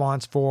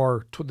response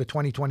for the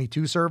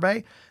 2022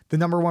 survey. The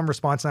number one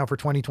response now for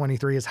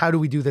 2023 is how do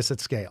we do this at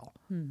scale,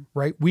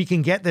 right? We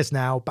can get this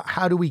now, but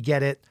how do we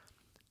get it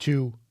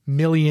to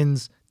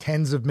millions,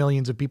 tens of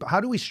millions of people?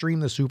 How do we stream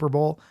the Super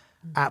Bowl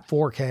at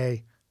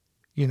 4K,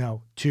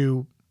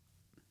 to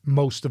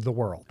most of the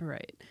world?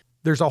 Right.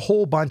 There's a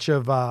whole bunch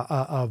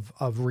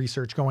of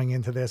research going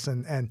into this,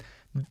 and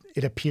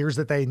it appears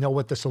that they know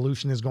what the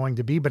solution is going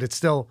to be, but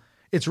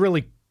it's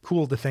really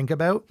cool to think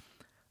about.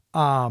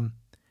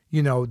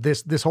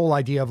 This whole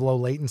idea of low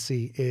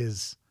latency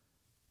is,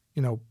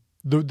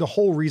 the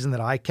whole reason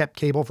that I kept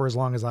cable for as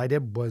long as I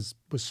did was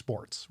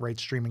sports, right?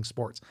 Streaming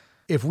sports.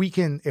 If we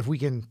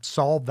can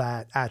solve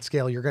that at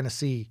scale, you're going to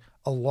see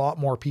a lot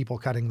more people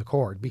cutting the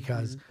cord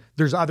because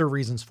there's other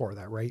reasons for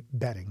that, right?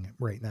 Betting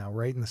right now,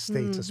 right? In the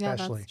States,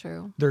 especially.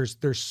 Yeah, that's true.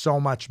 There's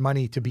so much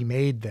money to be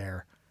made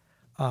there.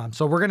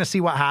 So we're going to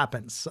see what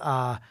happens.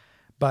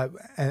 But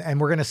we're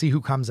going to see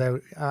who comes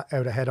out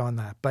ahead on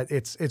that. But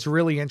it's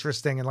really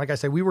interesting. And like I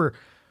said, we were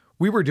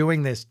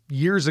doing this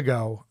years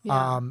ago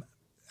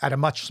at a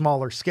much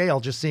smaller scale,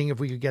 just seeing if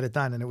we could get it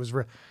done. And it was,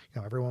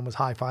 everyone was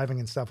high-fiving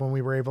and stuff when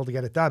we were able to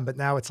get it done. But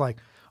now it's like,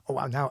 oh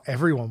wow, now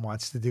everyone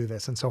wants to do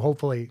this. And so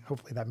hopefully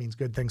that means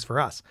good things for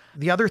us.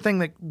 The other thing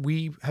that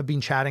we have been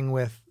chatting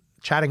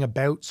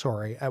about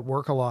at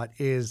work a lot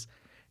is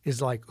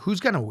like,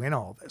 who's going to win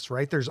all this,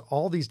 right? There's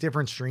all these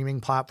different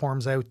streaming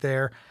platforms out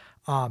there.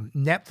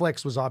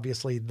 Netflix was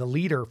obviously the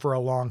leader for a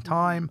long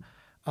time.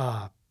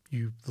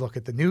 You look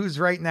at the news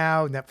right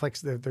now,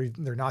 Netflix,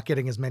 they're not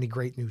getting as many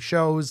great new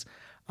shows.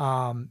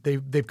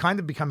 They've kind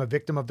of become a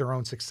victim of their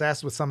own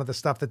success with some of the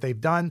stuff that they've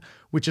done,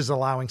 which is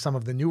allowing some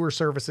of the newer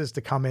services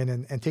to come in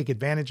and take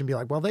advantage and be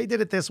like, well, they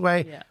did it this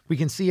way. Yeah. We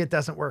can see it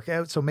doesn't work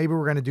out. So maybe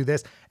we're going to do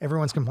this.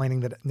 Everyone's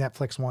complaining that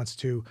Netflix wants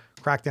to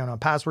crack down on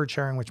password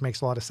sharing, which makes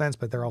a lot of sense.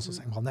 But they're also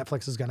saying, well,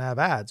 Netflix is going to have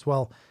ads.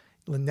 Well,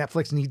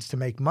 Netflix needs to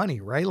make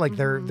money, right? Like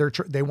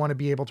they want to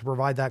be able to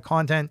provide that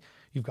content.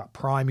 You've got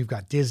Prime, you've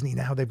got Disney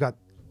now. They've got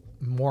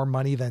more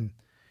money than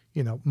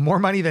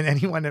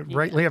anyone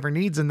rightly ever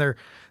needs, and they're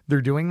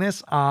doing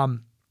this.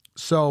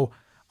 So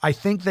I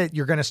think that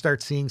you're going to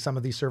start seeing some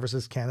of these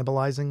services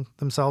cannibalizing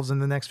themselves in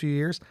the next few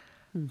years.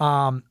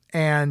 And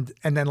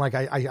then like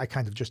I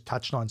kind of just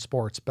touched on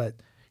sports, but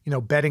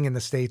betting in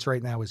the States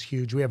right now is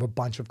huge. We have a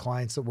bunch of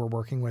clients that we're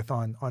working with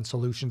on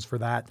solutions for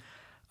that.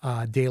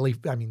 Daily,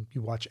 I mean,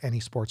 you watch any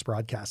sports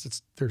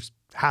broadcast, there's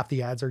half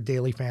the ads are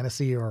daily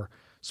fantasy or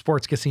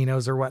sports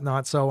casinos or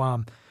whatnot.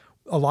 So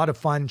a lot of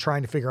fun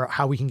trying to figure out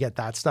how we can get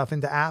that stuff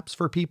into apps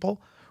for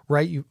people,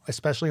 right?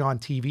 Especially on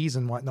TVs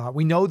and whatnot.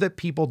 We know that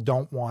people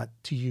don't want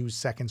to use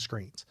second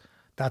screens.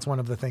 That's one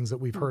of the things that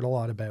we've heard a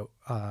lot about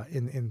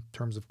in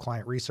terms of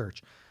client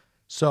research.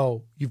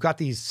 So you've got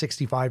these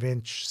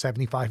 65-inch,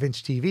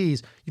 75-inch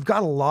TVs. You've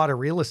got a lot of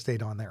real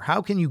estate on there.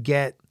 How can you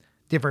get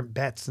different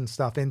bets and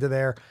stuff into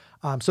there?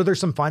 So there's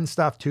some fun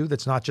stuff too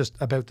that's not just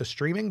about the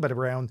streaming, but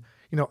around,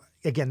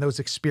 again, those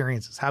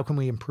experiences. How can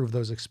we improve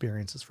those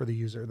experiences for the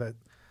user? That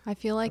I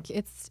feel like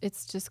it's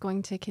just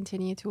going to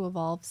continue to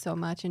evolve so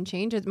much and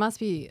change. It must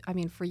be, I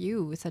mean, for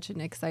you, such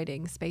an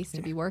exciting space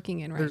to be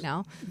working in right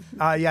now.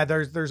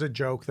 There's a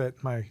joke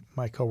that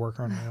my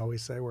coworker and I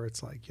always say where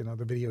it's like,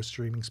 the video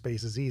streaming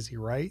space is easy,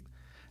 right?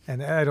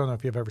 And I don't know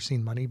if you've ever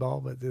seen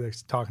Moneyball, but they're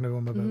talking to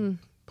him about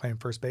playing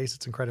first base.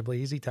 It's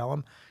incredibly easy. Tell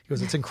him. He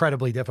goes, it's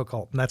incredibly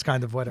difficult. And that's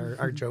kind of what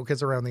our joke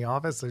is around the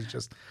office.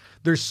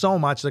 There's so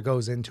much that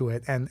goes into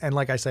it. And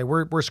like I say,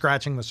 we're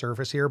scratching the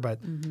surface here, but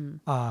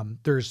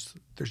there's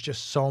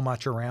just so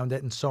much around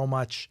it and so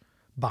much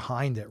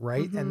behind it,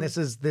 right? And this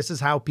is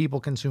how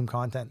people consume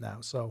content now.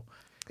 So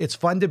it's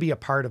fun to be a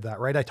part of that,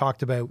 right? I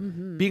talked about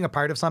being a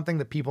part of something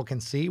that people can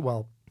see.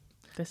 Well,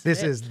 this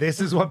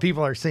is what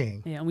people are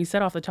seeing. Yeah, and we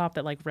said off the top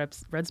that like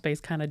Red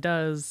Space kind of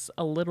does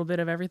a little bit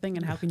of everything,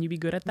 and how can you be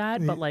good at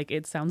that? But like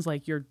it sounds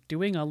like you're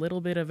doing a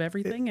little bit of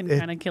everything and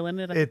kind of killing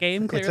it at the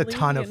game. Clearly, it's a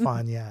ton of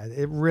fun. Yeah,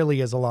 it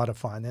really is a lot of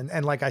fun.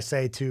 And like I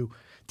say, to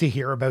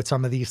hear about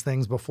some of these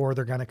things before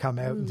they're going to come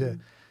out,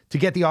 and to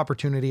get the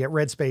opportunity at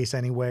Red Space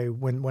anyway.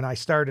 When I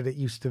started, it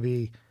used to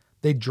be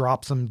they'd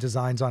drop some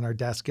designs on our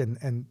desk,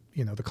 and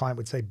you know the client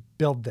would say,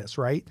 "Build this,"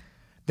 right?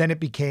 Then it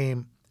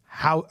became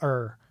how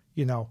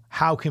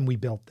can we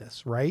build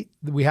this, right?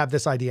 We have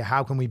this idea,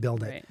 how can we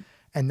build it? Right.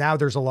 And now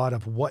there's a lot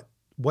of what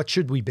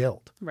should we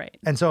build? Right.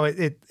 And so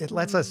it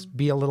lets us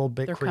be a little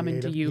bit They're creative.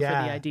 coming to you for the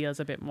ideas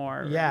a bit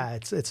more. Yeah,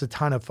 it's a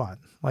ton of fun.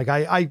 Like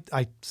I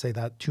say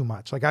that too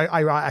much. Like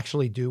I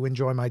actually do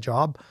enjoy my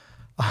job.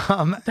 That's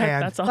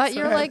awesome. But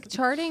you're like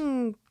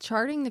charting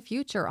the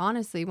future,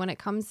 honestly, when it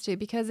comes to,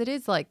 because it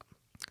is like,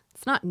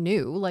 it's not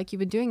new. Like you've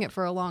been doing it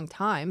for a long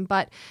time,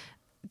 but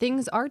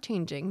things are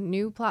changing.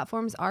 New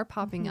platforms are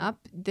popping up.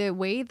 The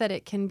way that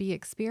it can be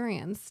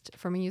experienced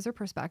from a user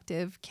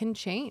perspective can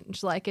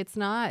change. Like it's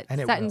not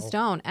set in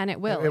stone, and it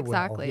will.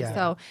 Exactly.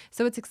 Yeah.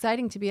 So it's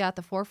exciting to be at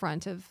the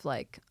forefront of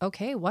like,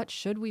 okay, what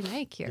should we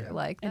make here? Yeah.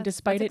 Like, and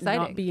despite it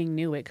exciting. not being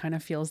new, it kind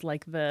of feels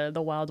like the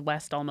Wild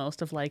West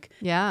almost of like,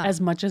 yeah, as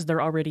much as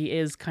there already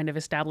is kind of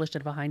established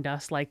and behind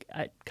us, like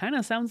it kind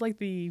of sounds like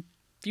the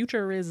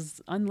future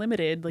is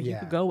unlimited. Like you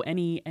could go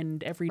any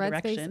and every Red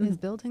direction. Space is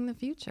building the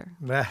future.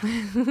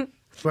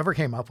 Whoever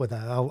came up with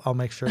that, I'll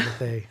make sure that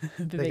they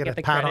get a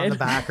the pat on credit? the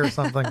back or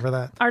something for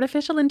that.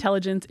 Artificial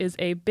intelligence is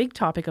a big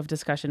topic of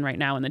discussion right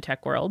now in the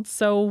tech world.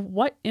 So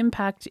what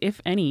impact, if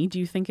any, do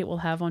you think it will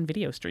have on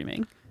video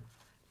streaming?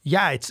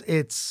 Yeah,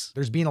 it's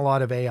there's been a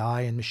lot of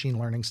AI and machine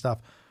learning stuff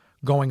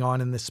going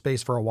on in this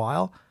space for a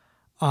while.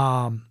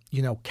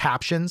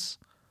 Captions.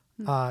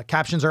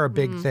 Captions are a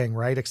big thing,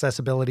 right?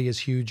 Accessibility is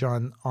huge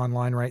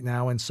online right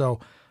now, and so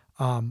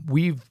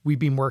we've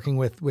been working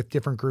with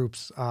different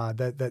groups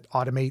that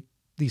automate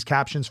these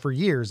captions for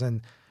years,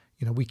 and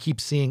we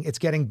keep seeing it's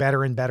getting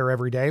better and better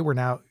every day. We're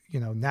now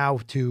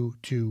to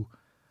do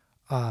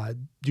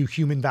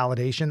human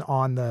validation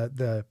on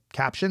the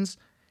captions.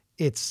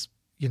 It's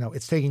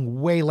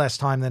taking way less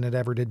time than it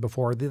ever did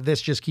before.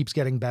 This just keeps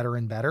getting better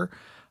and better,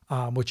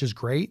 which is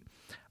great.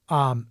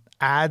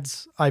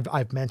 Ads,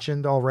 I've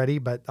mentioned already,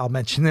 but I'll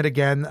mention it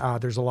again.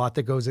 There's a lot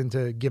that goes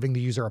into giving the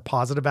user a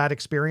positive ad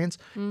experience.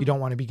 You don't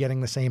want to be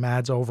getting the same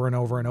ads over and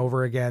over and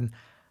over again.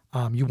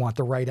 You want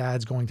the right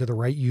ads going to the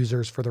right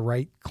users for the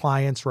right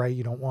clients, right?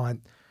 You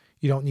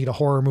don't need a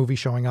horror movie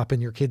showing up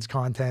in your kids'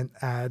 content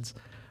ads.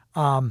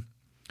 Brand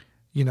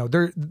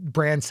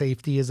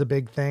safety is a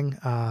big thing.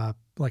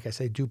 Like I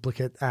say,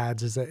 duplicate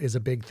ads is a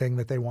big thing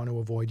that they want to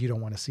avoid. You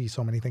don't want to see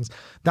so many things.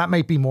 That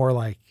might be more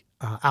like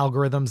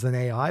algorithms than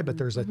AI, but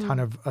there's a ton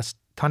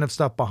of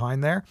stuff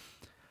behind that.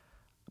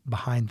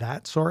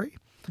 Sorry.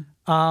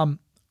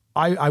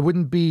 I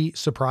wouldn't be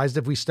surprised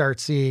if we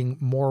start seeing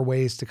more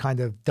ways to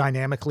kind of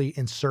dynamically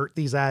insert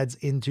these ads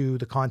into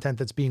the content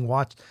that's being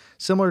watched,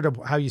 similar to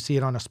how you see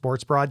it on a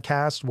sports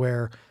broadcast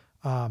where,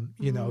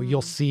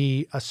 you'll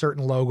see a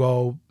certain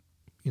logo,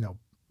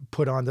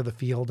 put onto the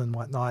field and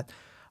whatnot.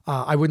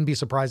 I wouldn't be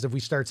surprised if we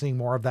start seeing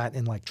more of that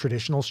in like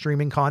traditional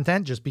streaming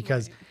content, just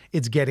because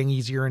it's getting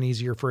easier and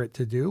easier for it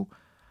to do.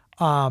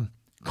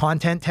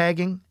 Content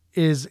tagging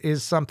is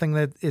something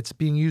that it's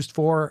being used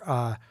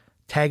for,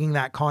 tagging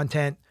that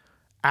content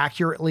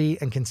accurately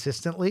and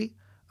consistently,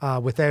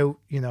 without,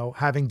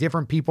 having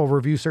different people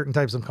review certain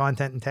types of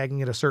content and tagging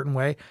it a certain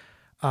way.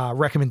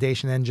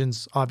 Recommendation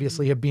engines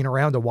obviously have been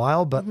around a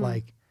while, but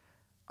like,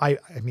 I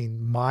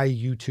mean, my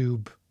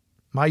YouTube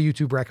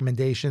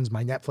recommendations,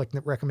 my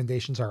Netflix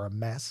recommendations are a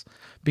mess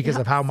because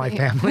of how my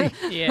family,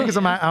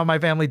 how my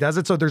family does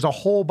it. So there's a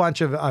whole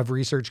bunch of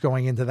research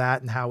going into that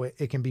and how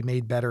it can be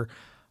made better.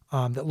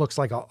 That looks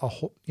like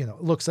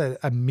looks at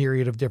a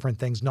myriad of different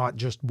things, not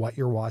just what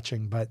you're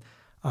watching, but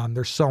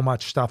there's so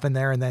much stuff in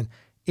there. And then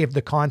if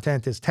the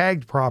content is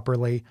tagged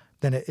properly,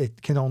 then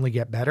it can only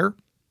get better.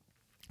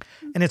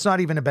 And it's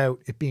not even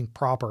about it being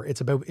proper.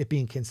 It's about it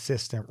being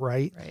consistent,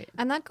 right? Right.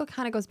 And that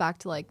kind of goes back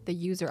to like the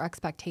user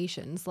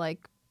expectations.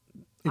 Like,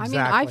 Exactly.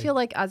 I mean, I feel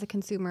like as a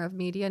consumer of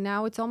media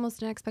now, it's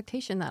almost an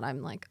expectation that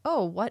I'm like,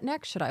 oh, what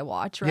next should I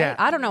watch? Right? Yeah.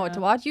 I don't know what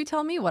to watch. You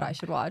tell me what I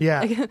should watch.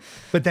 Yeah. Like,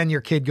 But then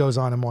your kid goes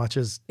on and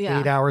watches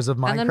 8 hours of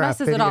And then Minecraft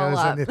messes it all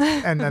up.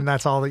 videos, and then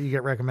that's all that you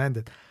get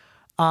recommended.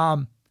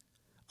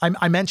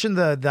 I mentioned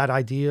that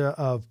idea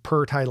of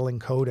per title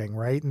encoding,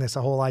 right? And this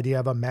whole idea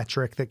of a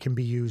metric that can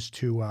be used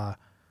to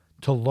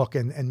look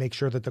and make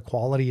sure that the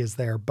quality is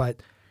there.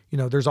 But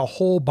there's a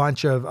whole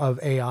bunch of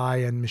AI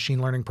and machine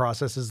learning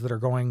processes that are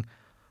going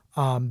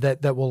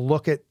that will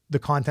look at the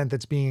content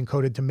that's being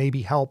encoded to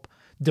maybe help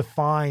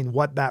define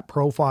what that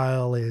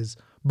profile is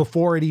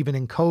before it even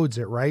encodes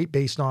it, right?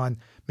 Based on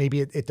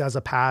maybe it does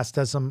a pass,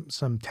 does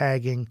some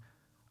tagging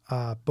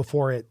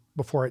before it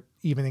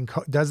even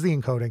does the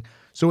encoding.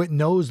 So it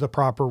knows the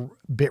proper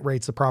bit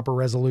rates, the proper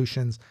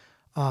resolutions.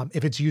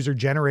 If it's user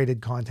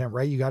generated content,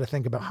 right? You got to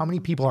think about how many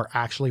people are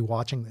actually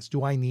watching this.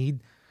 Do I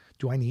need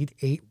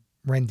 8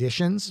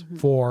 renditions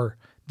for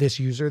this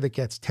user that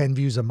gets 10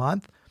 views a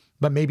month.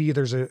 But maybe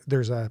there's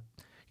a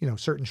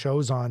certain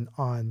shows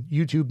on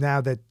YouTube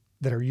now that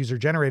are user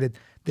generated,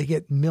 they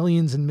get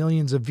millions and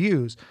millions of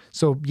views.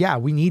 So yeah,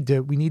 we need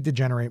to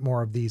generate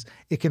more of these.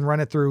 It can run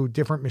it through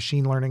different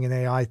machine learning and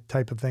AI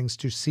type of things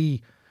to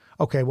see,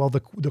 okay, well,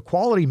 the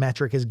quality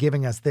metric is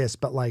giving us this,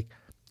 but like,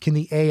 can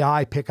the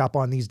AI pick up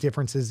on these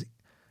differences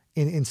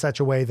in such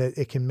a way that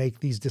it can make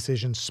these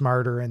decisions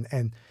smarter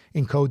and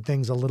encode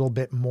things a little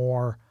bit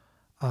more,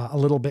 a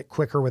little bit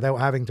quicker without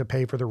having to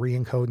pay for the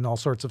re-encode and all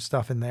sorts of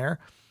stuff in there.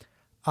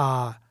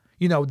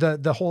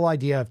 The whole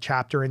idea of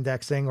chapter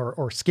indexing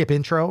or skip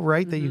intro,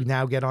 right? That you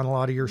now get on a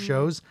lot of your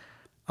shows.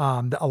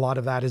 A lot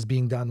of that is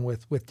being done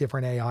with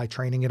different AI,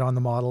 training it on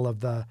the model of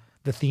the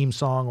theme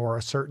song or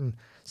a certain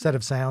set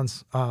of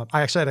sounds.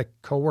 I actually had a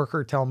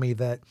coworker tell me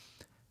that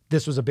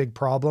this was a big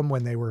problem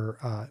when they were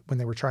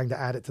trying to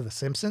add it to The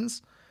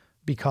Simpsons,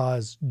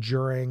 because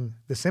during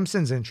The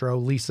Simpsons intro,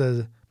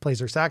 Lisa plays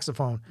her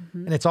saxophone,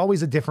 and it's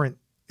always a different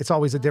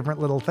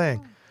little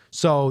thing.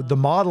 So the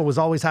model was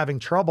always having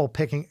trouble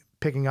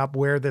picking up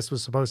where this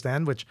was supposed to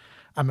end, which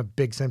I'm a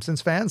big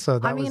Simpsons fan. So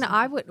that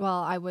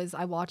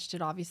I watched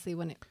it obviously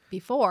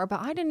before, but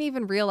I didn't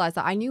even realize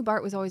that. I knew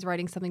Bart was always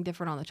writing something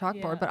different on the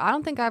chalkboard, but I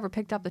don't think I ever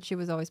picked up that she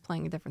was always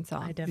playing a different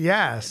song.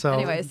 Yeah. So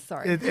anyways,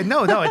 sorry. It's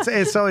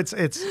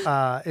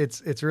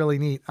really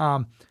neat.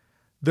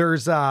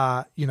 There's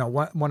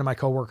one of my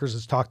coworkers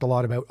has talked a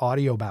lot about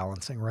audio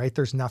balancing, right?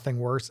 There's nothing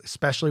worse,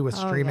 especially with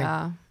streaming.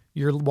 Yeah.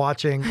 You're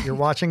watching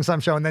some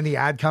show and then the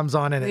ad comes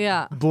on and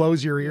it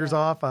blows your ears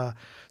off.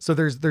 So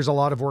there's a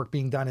lot of work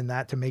being done in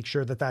that to make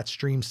sure that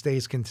stream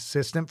stays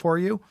consistent for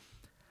you.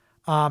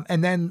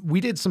 And then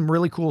we did some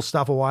really cool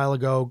stuff a while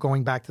ago,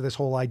 going back to this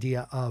whole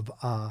idea of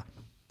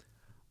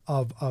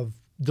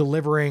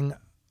delivering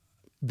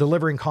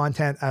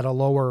content at a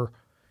lower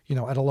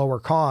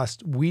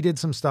cost. We did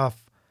some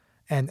stuff,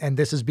 and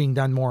this is being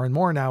done more and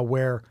more now,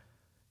 where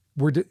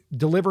we're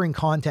delivering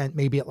content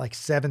maybe at like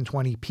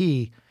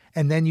 720p,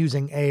 and then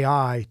using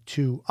AI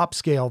to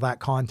upscale that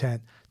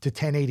content to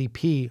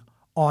 1080p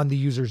on the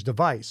user's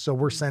device. So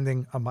we're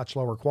sending a much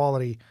lower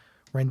quality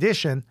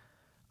rendition,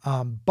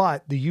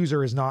 but the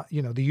user is not,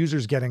 the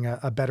user's getting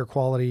a better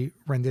quality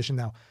rendition.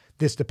 Now,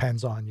 this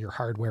depends on your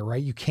hardware,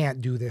 right? You can't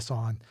do this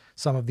on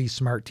some of these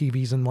smart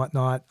TVs and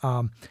whatnot.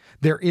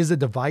 There is a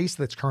device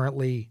that's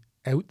currently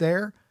out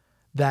there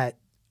that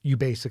you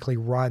basically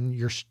run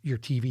your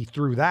TV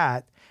through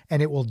that,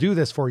 and it will do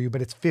this for you,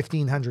 but it's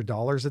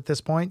 $1,500 at this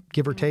point,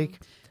 give or take.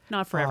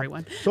 Not for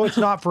everyone. So it's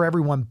not for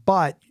everyone,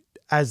 but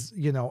as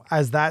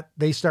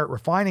they start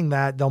refining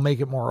that, they'll make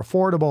it more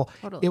affordable.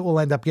 Totally. It will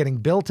end up getting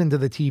built into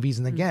the TVs.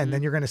 And again,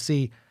 then you're going to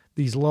see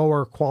these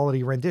lower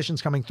quality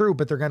renditions coming through,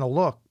 but they're going to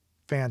look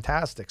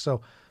fantastic. So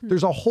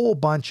there's a whole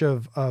bunch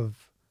of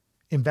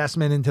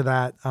investment into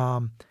that.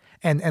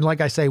 And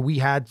like I say, we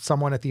had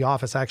someone at the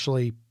office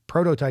actually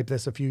prototype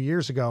this a few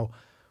years ago,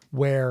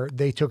 where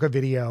they took a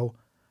video,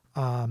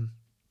 and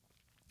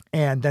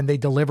then they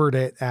delivered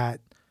it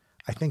at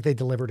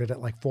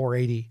like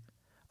 480.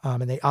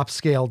 And they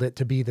upscaled it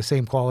to be the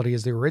same quality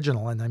as the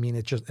original. And I mean,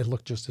 it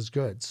looked just as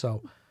good.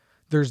 So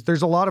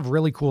there's a lot of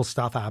really cool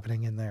stuff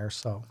happening in there.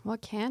 So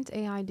what can't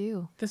AI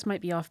do? This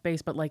might be off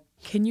base, but like,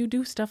 can you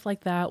do stuff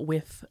like that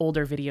with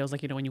older videos?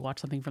 Like, when you watch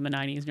something from the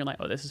 90s and you're like,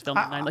 oh, this is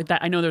filmed in the 90s. Like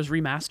that. I know there's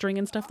remastering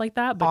and stuff like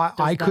that, but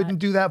I couldn't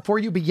do that for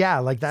you, but yeah,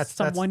 like there's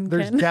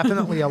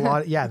definitely a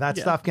lot.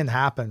 Stuff can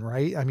happen.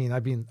 Right. I mean,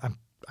 I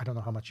don't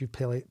know how much you've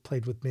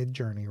played with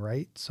Midjourney,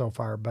 right? So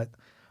far, but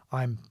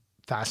I'm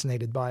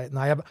fascinated by it. And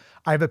I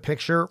have a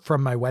picture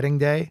from my wedding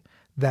day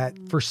that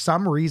for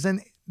some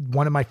reason,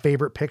 one of my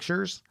favorite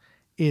pictures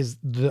is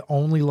the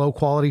only low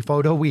quality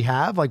photo we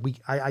have. Like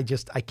I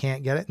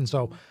can't get it. And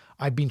so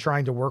I've been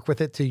trying to work with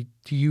it to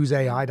use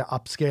AI to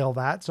upscale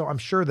that. So I'm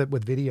sure that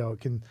with video,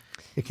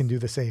 it can do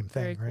the same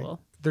thing. Very right. Cool.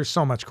 There's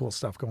so much cool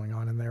stuff going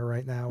on in there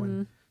right now.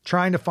 And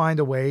trying to find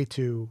a way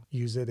to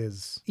use it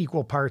is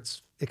equal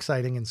parts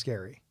exciting and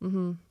scary.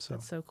 So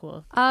that's so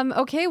cool.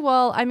 Okay,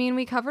 well, I mean,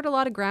 we covered a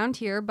lot of ground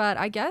here, but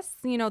I guess,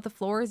 the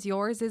floor is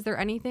yours. Is there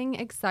anything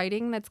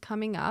exciting that's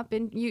coming up?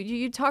 And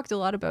you talked a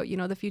lot about,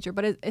 the future,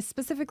 but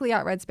specifically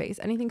at Red Space,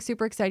 anything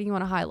super exciting you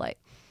want to highlight?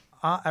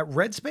 At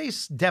Red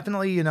Space,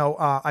 definitely,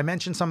 I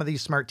mentioned some of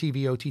these smart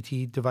TV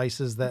OTT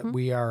devices that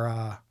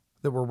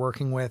we're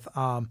working with.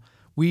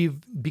 We've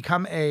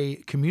become a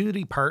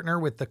community partner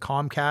with the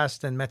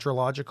Comcast and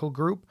Metrological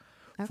Group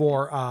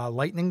for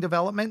Lightning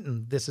development.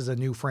 And this is a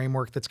new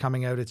framework that's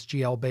coming out. It's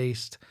GL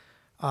based.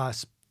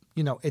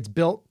 It's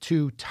built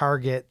to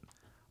target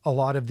a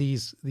lot of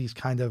these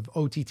kind of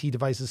OTT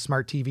devices,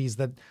 smart TVs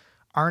that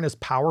aren't as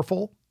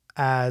powerful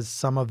as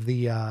some of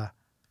the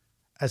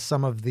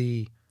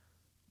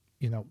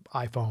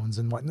iPhones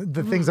and whatnot,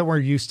 the things that we're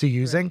used to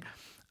using.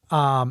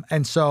 Right.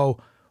 And so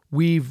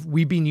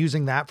we've been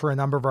using that for a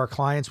number of our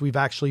clients. We've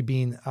actually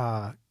been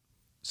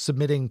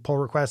submitting pull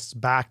requests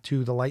back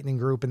to the Lightning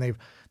Group, and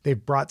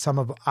they've brought some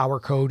of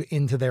our code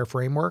into their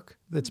framework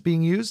that's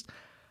being used.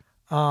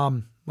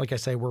 like I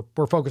say,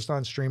 we're focused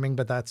on streaming,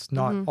 but that's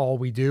not all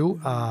we do.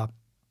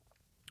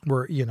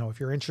 We're, if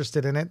you're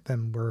interested in it,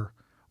 then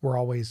we're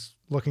always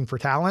looking for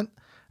talent,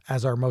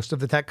 as are most of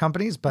the tech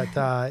companies. But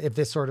if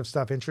this sort of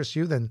stuff interests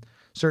you, then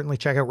certainly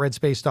check out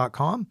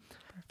redspace.com.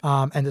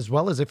 And as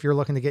well as if you're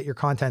looking to get your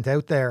content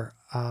out there,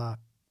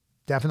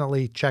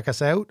 definitely check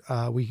us out.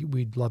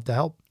 We'd love to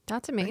help.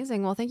 That's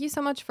amazing. Well, thank you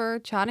so much for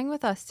chatting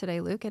with us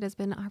today, Luke. It has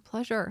been our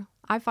pleasure.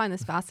 I find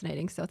this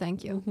fascinating, so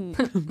thank you.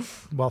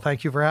 Well,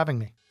 thank you for having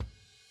me.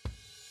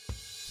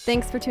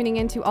 Thanks for tuning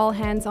in to All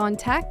Hands on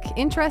Tech.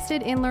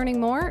 Interested in learning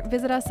more?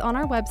 Visit us on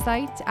our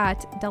website at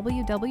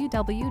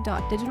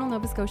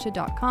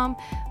www.digitalnovascotia.com.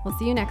 We'll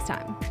see you next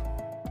time.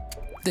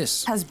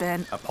 This has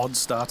been a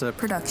Podstarter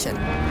production.